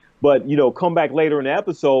everything. But you know, come back later in the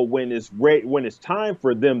episode when it's time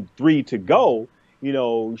for them three to go, you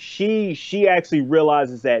know, she actually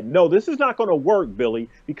realizes that no, this is not going to work, Billy,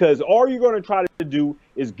 because all you're going to try to do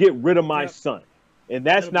is get rid of my son, and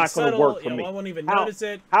that's not going to work for me. I won't even notice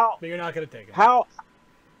it. But you're not going to take it.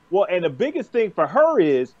 Well, and the biggest thing for her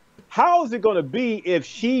is, how is it going to be if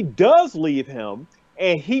she does leave him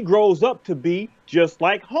and he grows up to be just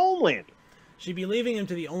like Homelander? She'd be leaving him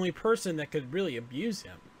to the only person that could really abuse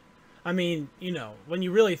him. I mean, you know, when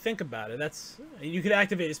you really think about it, you could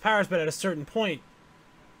activate his powers, but at a certain point,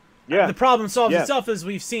 the problem solves itself, as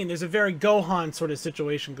we've seen. There's a very Gohan sort of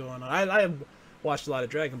situation going on. I watched a lot of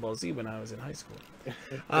Dragon Ball Z when I was in high school.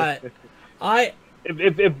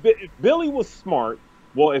 If Billy was smart,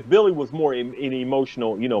 well, if Billy was more in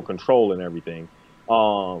emotional, you know, control and everything,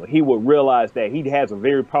 he would realize that he has a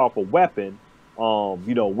very powerful weapon,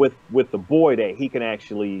 you know, with the boy that he can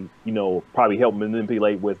actually, you know, probably help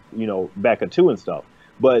manipulate with, you know, Becca too and stuff.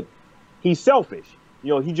 But he's selfish.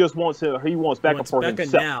 You know, he just wants Becca for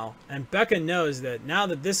himself now, and Becca knows that now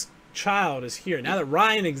that this child is here, now that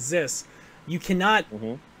Ryan exists, you cannot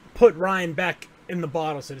put Ryan back in the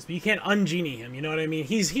bottle, so to speak. You can't ungenie him. You know what I mean?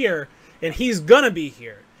 He's here. And he's gonna be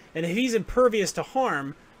here. And if he's impervious to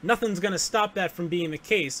harm, nothing's gonna stop that from being the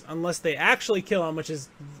case unless they actually kill him, which is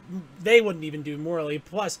they wouldn't even do morally.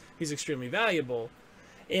 Plus, he's extremely valuable.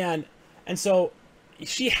 And so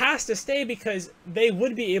she has to stay because they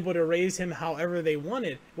would be able to raise him however they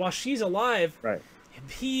wanted. While she's alive, right,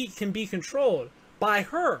 he can be controlled by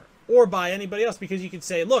her or by anybody else, because you could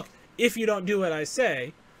say, look, if you don't do what I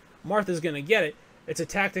say, Martha's gonna get it. It's a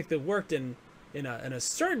tactic that worked in a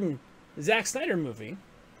certain Zack Snyder movie,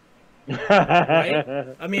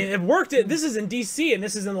 right? I mean, it worked. This is in DC, and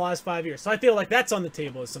this is in the last 5 years. So I feel like that's on the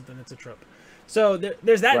table as something that's a trope. So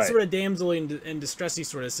there's that sort of damsel in distressy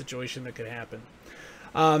sort of situation that could happen.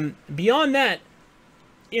 Beyond that,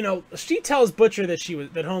 you know, she tells Butcher that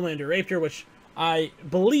that Homelander raped her, which I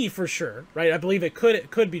believe for sure, right? I believe it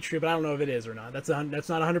could be true, but I don't know if it is or not. That's not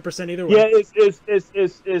 100% either way.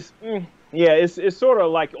 Yeah, it's sort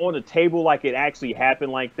of like on the table, like it actually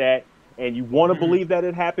happened like that. And you want to believe that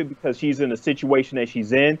it happened because she's in the situation that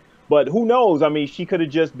she's in. But who knows? I mean, she could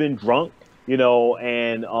have just been drunk, you know,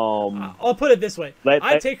 and... I'll put it this way.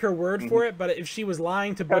 I take her word for it, but if she was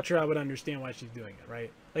lying to Butcher, I would understand why she's doing it,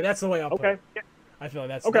 right? Like, that's the way I'll put it. I feel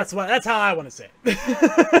like that's how I want to say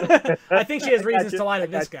it. I think she has reasons to lie to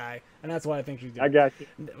this guy, and that's why I think she's doing it. I got you.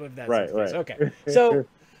 If that's right. Okay.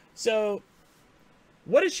 So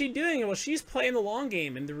what is she doing? Well, she's playing the long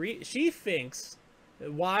game, and she thinks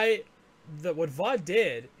that what Vought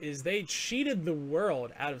did is they cheated the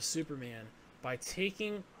world out of Superman by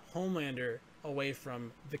taking Homelander away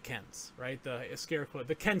from the Kents, right?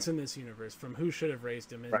 The Kents in this universe, from who should have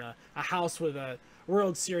raised him in a house with a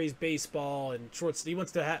World Series baseball and shorts. He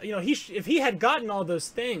wants to have, you know, if he had gotten all those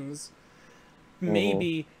things,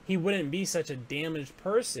 maybe he wouldn't be such a damaged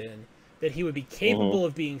person, that he would be capable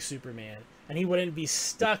of being Superman. and he wouldn't be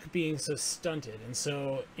stuck being so stunted and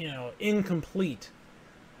so, incomplete.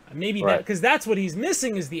 Maybe that, because that's what he's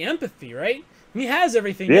missing, is the empathy, right? He has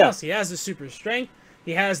everything else. He has the super strength.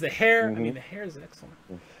 He has the hair. I mean, the hair is excellent.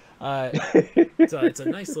 It's a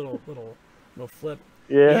nice little flip.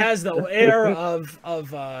 Yeah. He has the air of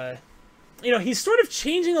he's sort of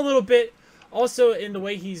changing a little bit also in the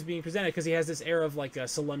way he's being presented, because he has this air of like a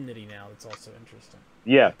solemnity now. That's also interesting.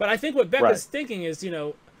 Yeah. But I think what Becca's thinking is,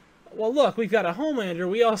 well, look, we've got a Homelander.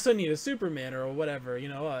 We also need a Superman or whatever,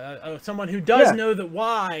 someone who does know that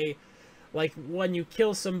why, like when you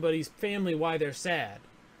kill somebody's family, why they're sad.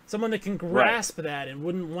 Someone that can grasp that and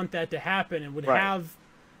wouldn't want that to happen and would have,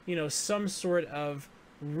 some sort of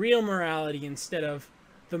real morality instead of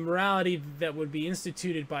the morality that would be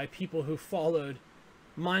instituted by people who followed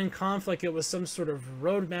Mein Kampf like it was some sort of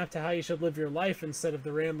roadmap to how you should live your life instead of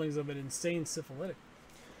the ramblings of an insane syphilitic.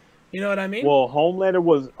 You know what I mean? Well,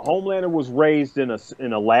 Homelander was raised in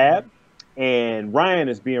a lab, and Ryan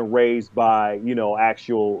is being raised by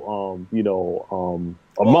actual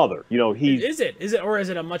a mother. Is it or is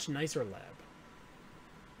it a much nicer lab?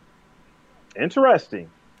 Interesting.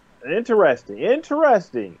 Maybe Homelander's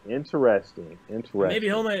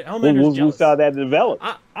we'll jealous. see how that develops.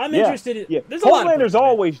 I'm interested in. Yeah. There's a lot of Homelander's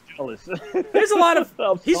always jealous. There's a lot of.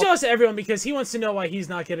 He's jealous of everyone because he wants to know why he's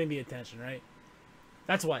not getting the attention, right?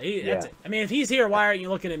 That's why. That's it. I mean, if he's here, why aren't you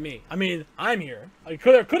looking at me? I mean, I'm here.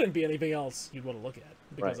 There couldn't be anything else you'd want to look at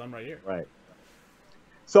because I'm right here. Right.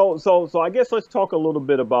 So I guess let's talk a little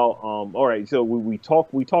bit about. All right. So we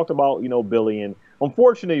talked about Billy, and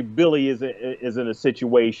unfortunately Billy is in a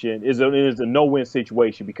situation is a no-win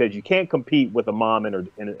situation because you can't compete with a mom and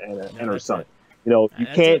her son. You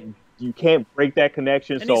can't break that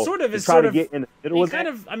connection. And so he sort of is try to get in the middle of that.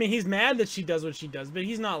 I mean, he's mad that she does what she does, but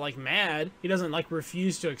he's not like mad. He doesn't like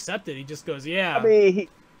refuse to accept it. He just goes, yeah. I mean,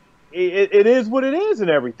 it is what it is and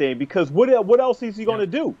everything, because what else is he going to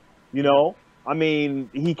do? I mean,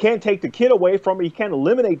 he can't take the kid away from her. He can't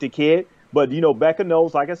eliminate the kid. But, Becca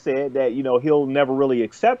knows, like I said, that, he'll never really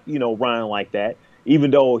accept, Ryan like that,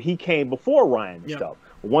 even though he came before Ryan and stuff.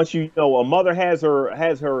 Once a mother has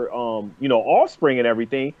her offspring and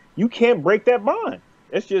everything, you can't break that bond.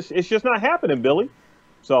 It's just not happening, Billy.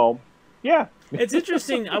 So, yeah. It's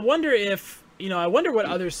interesting. I wonder what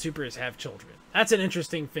other supers have children. That's an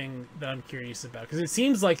interesting thing that I'm curious about, because it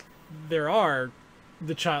seems like there are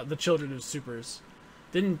the children of supers.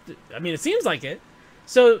 It seems like it.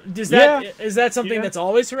 So is that something that's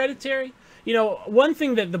always hereditary? One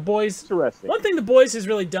thing the boys has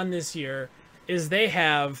really done this year is they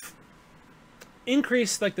have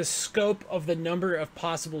increased like the scope of the number of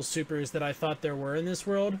possible supers that I thought there were in this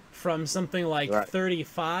world from something like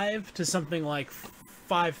 35 to something like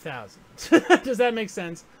 5,000. Does that make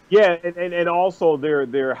sense? Yeah, and also their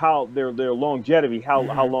longevity,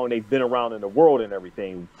 how long they've been around in the world and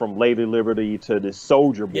everything, from Lady Liberty to this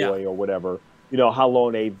Soldier Boy or whatever. How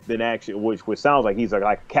long they've been actually, which sounds like he's like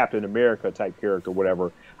a Captain America type character,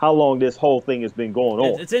 whatever. How long this whole thing has been going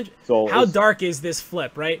on. So how dark is this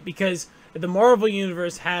flip, right? Because the Marvel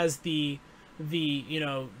Universe has the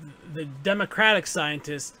democratic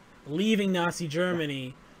scientist leaving Nazi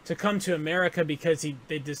Germany to come to America because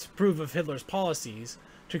they disapprove of Hitler's policies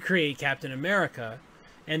to create Captain America.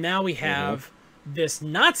 And now we have this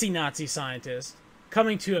Nazi scientist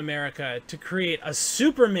coming to America to create a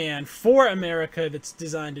Superman for America that's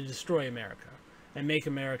designed to destroy America and make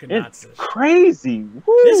America Nazis. It's crazy.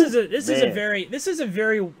 Woo, this is a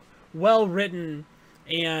very well written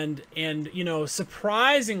and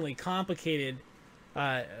surprisingly complicated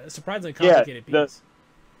piece.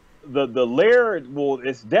 The layered,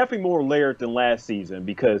 it's definitely more layered than last season,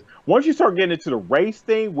 because once you start getting into the race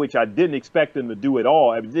thing, which I didn't expect them to do at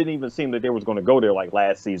all, it didn't even seem that they was going to go there like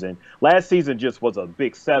last season. Last season just was a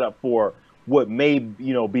big setup for what may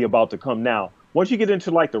be about to come now. Once you get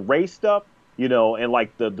into like the race stuff, and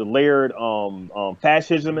like the layered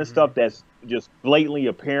fascism and stuff that's just blatantly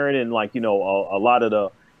apparent, and like a lot of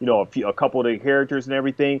the a couple of the characters and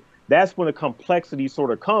everything. That's when the complexity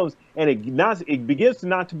sort of comes, and it begins to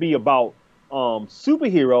not to be about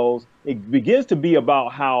superheroes. It begins to be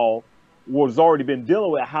about how what's already been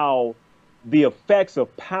dealing with, how the effects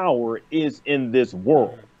of power is in this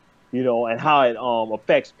world, and how it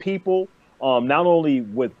affects people, not only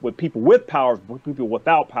with people with powers, but people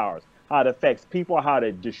without powers. How it affects people, how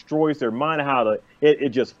it destroys their mind, how it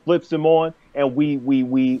just flips them on, and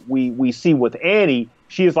we see with Annie.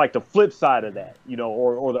 She is like the flip side of that,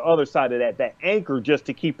 or the other side of that anchor just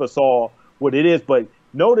to keep us all what it is. But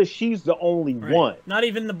notice she's the only one. Not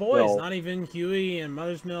even the boys, not even Huey and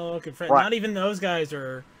Mother's Milk and Fred. Not even those guys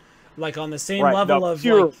are like on the same Right. level No, of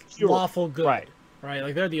pure, like pure. lawful good, Right. right?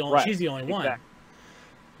 Like they're the only, Right. she's the only one. Exactly.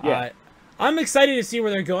 Yeah. I'm excited to see where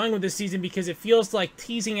they're going with this season because it feels like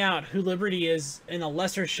teasing out who Liberty is in a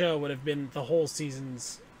lesser show would have been the whole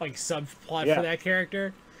season's like subplot Yeah. for that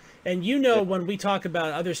character. And you know, when we talk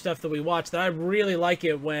about other stuff that we watch, that I really like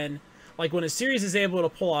it when, like, when a series is able to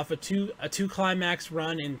pull off a two climax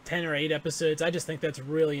run in 10 or 8 episodes. I just think that's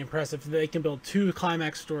really impressive. They can build 2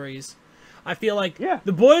 climax stories. I feel like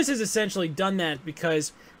The Boys has essentially done that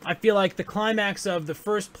because I feel like the climax of the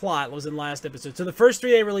first plot was in last episode. So the first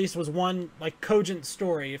 3 they released was one like cogent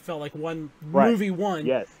story. It felt like one movie one.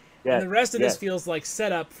 Yes. And the rest of this feels like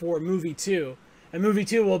setup for movie 2. And movie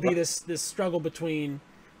 2 will be this struggle between,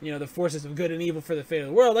 you know, the forces of good and evil for the fate of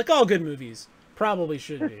the world, like all good movies probably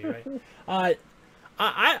should be, right?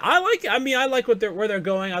 I like where they're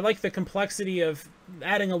going. I like the complexity of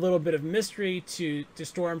adding a little bit of mystery to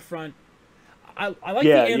Stormfront. I like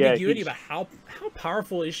the ambiguity about how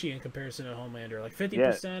powerful is she in comparison to Homelander? Like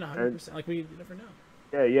 50%, 100%. Like we never know.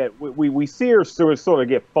 Yeah. We see her sort of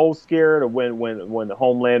get faux scared of when her and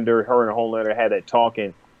Homelander had that talk,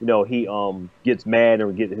 and you know he gets mad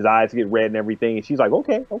or his eyes get red and everything, and she's like,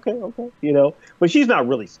 okay, you know, but she's not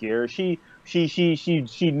really scared. She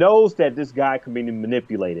knows that this guy can be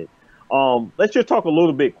manipulated. Let's just talk a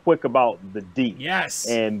little bit quick about the Deep. Yes.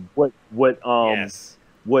 And what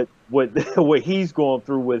he's going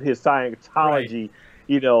through with his Scientology,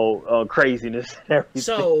 you know, craziness and everything.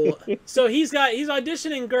 So he's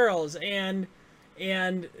auditioning girls, and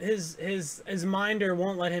his minder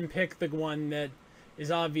won't let him pick the one that is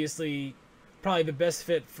obviously probably the best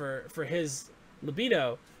fit for his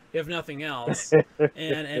libido, if nothing else,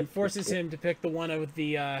 and forces him to pick the one with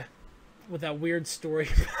the with that weird story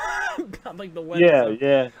about like the wedding.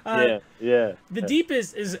 Yeah. The Deep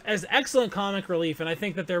is excellent comic relief, and I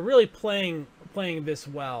think that they're really playing this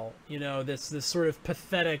well. You know, this sort of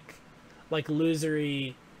pathetic, like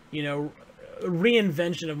losery, you know,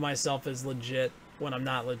 reinvention of myself as legit when I'm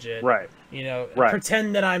not legit. Right. You know,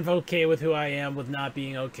 pretend that I'm okay with who I am with not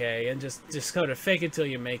being okay, and just sort of fake it till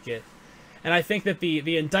you make it. And I think that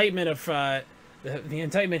the indictment of the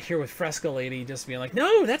indictment here with Fresca Lady just being like,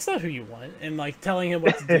 no, that's not who you want, and like telling him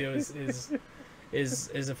what to do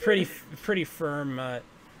is a pretty firm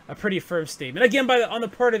statement. Again, on the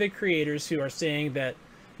part of the creators who are saying that,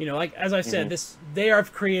 you know, like as I said, they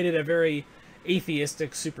have created a very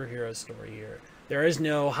atheistic superhero story here. There is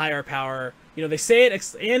no higher power. You know, they say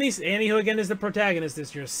it. Annie, who again is the protagonist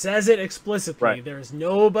this year, says it explicitly. Right. There is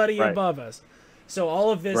nobody above us. So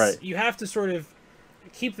all of this, you have to sort of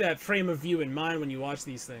keep that frame of view in mind when you watch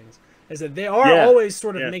these things, is that they are always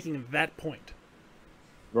sort of making that point.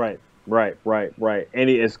 Right. And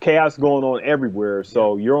it's chaos going on everywhere.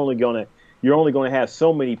 So you're only gonna have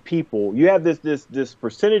so many people. You have this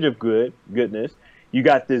percentage of goodness. You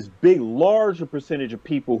got this big, larger percentage of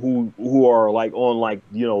people who are like on like,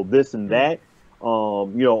 you know, this and that, you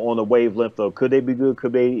know, on the wavelength of could they be good,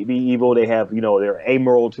 could they be evil? They have, you know, they're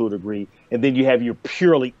amoral to a degree, and then you have your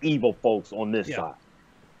purely evil folks on this side,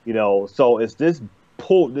 you know. So it's this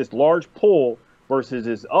large pull versus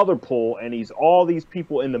this other pull, and all these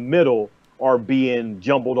people in the middle are being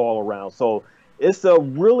jumbled all around. So it's a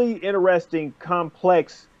really interesting,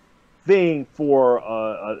 complex thing for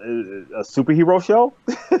a superhero show.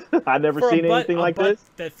 I've never seen anything like this.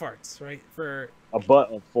 That farts, right? For a butt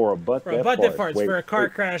that farts. For a car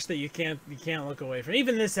crash that you can't look away from.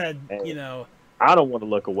 Even this had, you know, I don't want to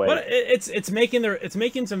look away. But it's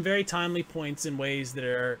making some very timely points in ways that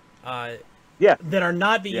are that are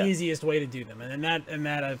not the easiest way to do them, and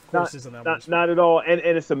that of course is not at all. And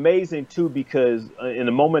it's amazing too, because in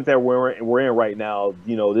the moment that we're in right now,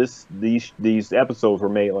 you know, these episodes were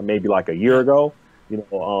made maybe like a year ago, you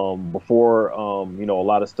know, before you know, a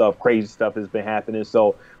lot of crazy stuff has been happening.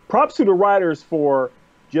 So props to the writers for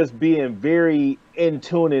just being very in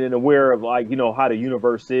tune and aware of, like, you know, how the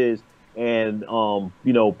universe is, and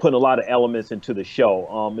you know, putting a lot of elements into the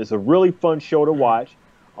show. It's a really fun show to watch.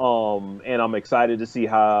 And I'm excited to see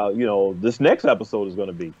how, you know, this next episode is going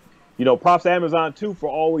to be. You know, props to Amazon too for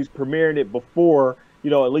always premiering it before, you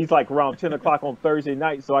know, at least like around 10 o'clock on Thursday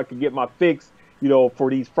night, so I can get my fix, you know, for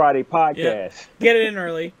these Friday podcasts. Yeah. Get it in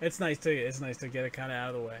early. It's nice to get it kind of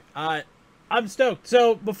out of the way. I'm stoked.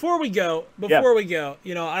 So before we go,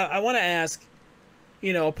 you know, I want to ask,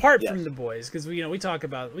 you know, apart from The Boys, because we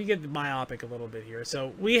get myopic a little bit here.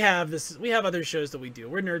 So we have other shows that we do.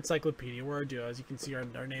 We're Nerdcyclopedia. We're a duo, as you can see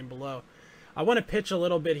our name below. I want to pitch a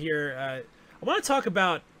little bit here. I want to talk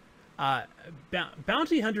about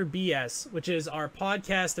Bounty Hunter BS, which is our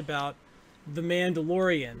podcast about The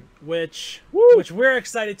Mandalorian, which Woo! which we're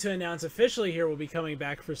excited to announce officially here will be coming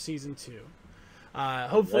back for season 2.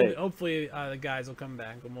 Hopefully the guys will come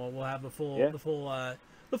back and we'll have the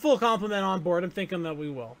full complement on board. I'm thinking that we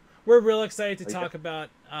will. We're real excited to talk about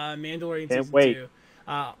Mandalorian season 2.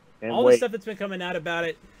 All the stuff that's been coming out about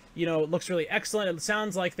it, you know, it looks really excellent. It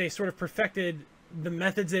sounds like they sort of perfected the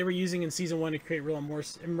methods they were using in season 1 to create real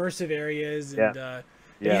immersive areas. And if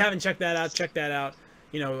you haven't checked that out, check that out.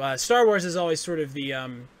 You know, Star Wars is always sort of the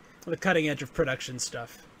cutting edge of production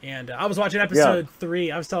stuff. And I was watching episode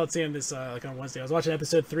 3. I was telling Sam this like on Wednesday. I was watching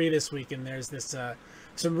episode 3 this week, and there's this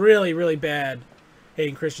some really, really bad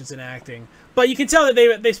Hayden Christensen acting. But you can tell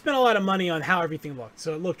that they spent a lot of money on how everything looked,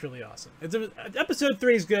 so it looked really awesome. Episode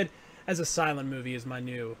 3 is good as a silent movie. Is my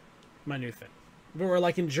new thing. We're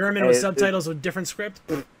like in German with subtitles with different script.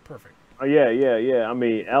 Perfect. Yeah. I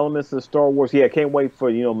mean, elements of Star Wars. Yeah, can't wait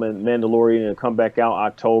for Mandalorian to come back out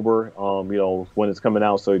October. When it's coming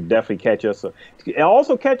out. So definitely catch us. And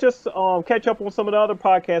also catch up on some of the other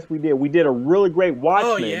podcasts we did. We did a really great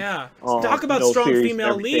Watchmen. Oh yeah. Talk about strong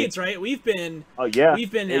female leads, right? We've been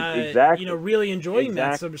exactly. Really enjoying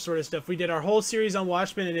that sort of stuff. We did our whole series on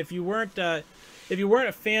Watchmen, and if you weren't a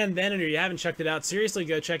fan then, or you haven't checked it out, seriously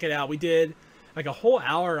go check it out. We did like a whole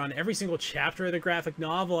hour on every single chapter of the graphic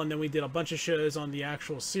novel, and then we did a bunch of shows on the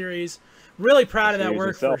actual series. Really proud of that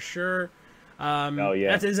work for sure.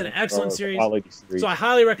 That is an excellent series. So I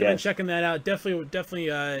highly recommend checking that out. Definitely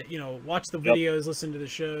watch the videos, listen to the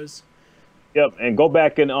shows. Yep, and go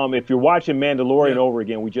back and if you're watching Mandalorian over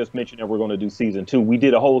again, we just mentioned that we're going to do season 2. We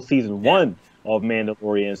did a whole season 1 of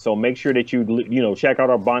Mandalorian, so make sure that you check out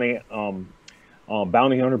our Bounty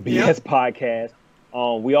Hunter BS podcast.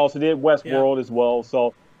 We also did Westworld as well.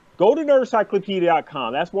 So go to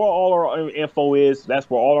nerdcyclopedia.com. That's where all our info is. That's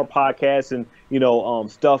where all our podcasts and,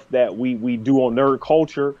 stuff that we do on nerd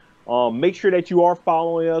culture. Make sure that you are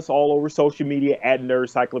following us all over social media at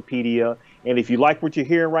Nerdcyclopedia. And if you like what you're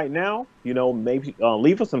hearing right now, maybe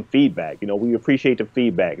leave us some feedback. We appreciate the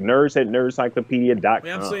feedback. Nerds@nerdcyclopedia.com. We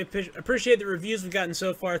absolutely appreciate the reviews we've gotten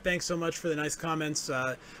so far. Thanks so much for the nice comments.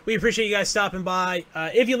 We appreciate you guys stopping by.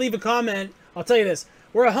 If you leave a comment, I'll tell you this.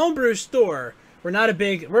 We're a homebrew store. We're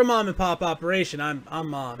a mom and pop operation. I'm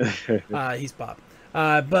mom. He's pop.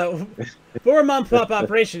 But we're a mom and pop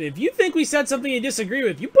operation. If you think we said something you disagree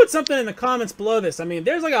with, you put something in the comments below this. I mean,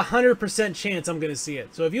 there's like 100% chance I'm going to see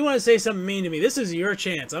it. So if you want to say something mean to me, this is your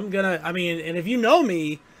chance. And if you know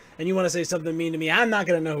me and you want to say something mean to me, I'm not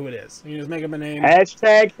going to know who it is. You just make up a name. #Hitch.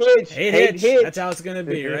 Hate Hitch. That's how it's going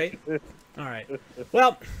to be, right? All right.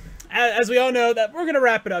 Well, as we all know, that we're going to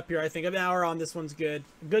wrap it up here. I think an hour on this one's good.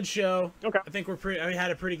 Good show. Okay. I think we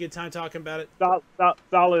had a pretty good time talking about it.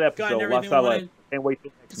 Solid episode. Gotten everything we wanted. Can't wait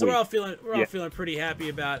till next So week. we're all feeling pretty happy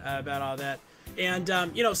about all that. And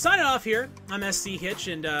signing off here, I'm SC Hitch,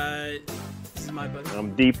 and this is my buddy.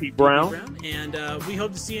 I'm DP Brown. And we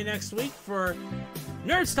hope to see you next week for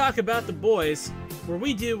Nerds Talk About the Boys, where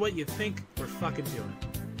we do what you think we're fucking doing.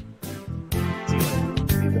 See you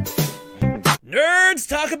later. Nerds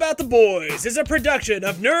Talk About the Boys is a production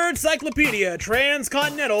of Nerdcyclopedia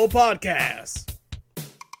Transcontinental Podcast.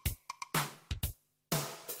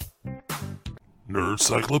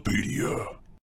 Nerdcyclopedia.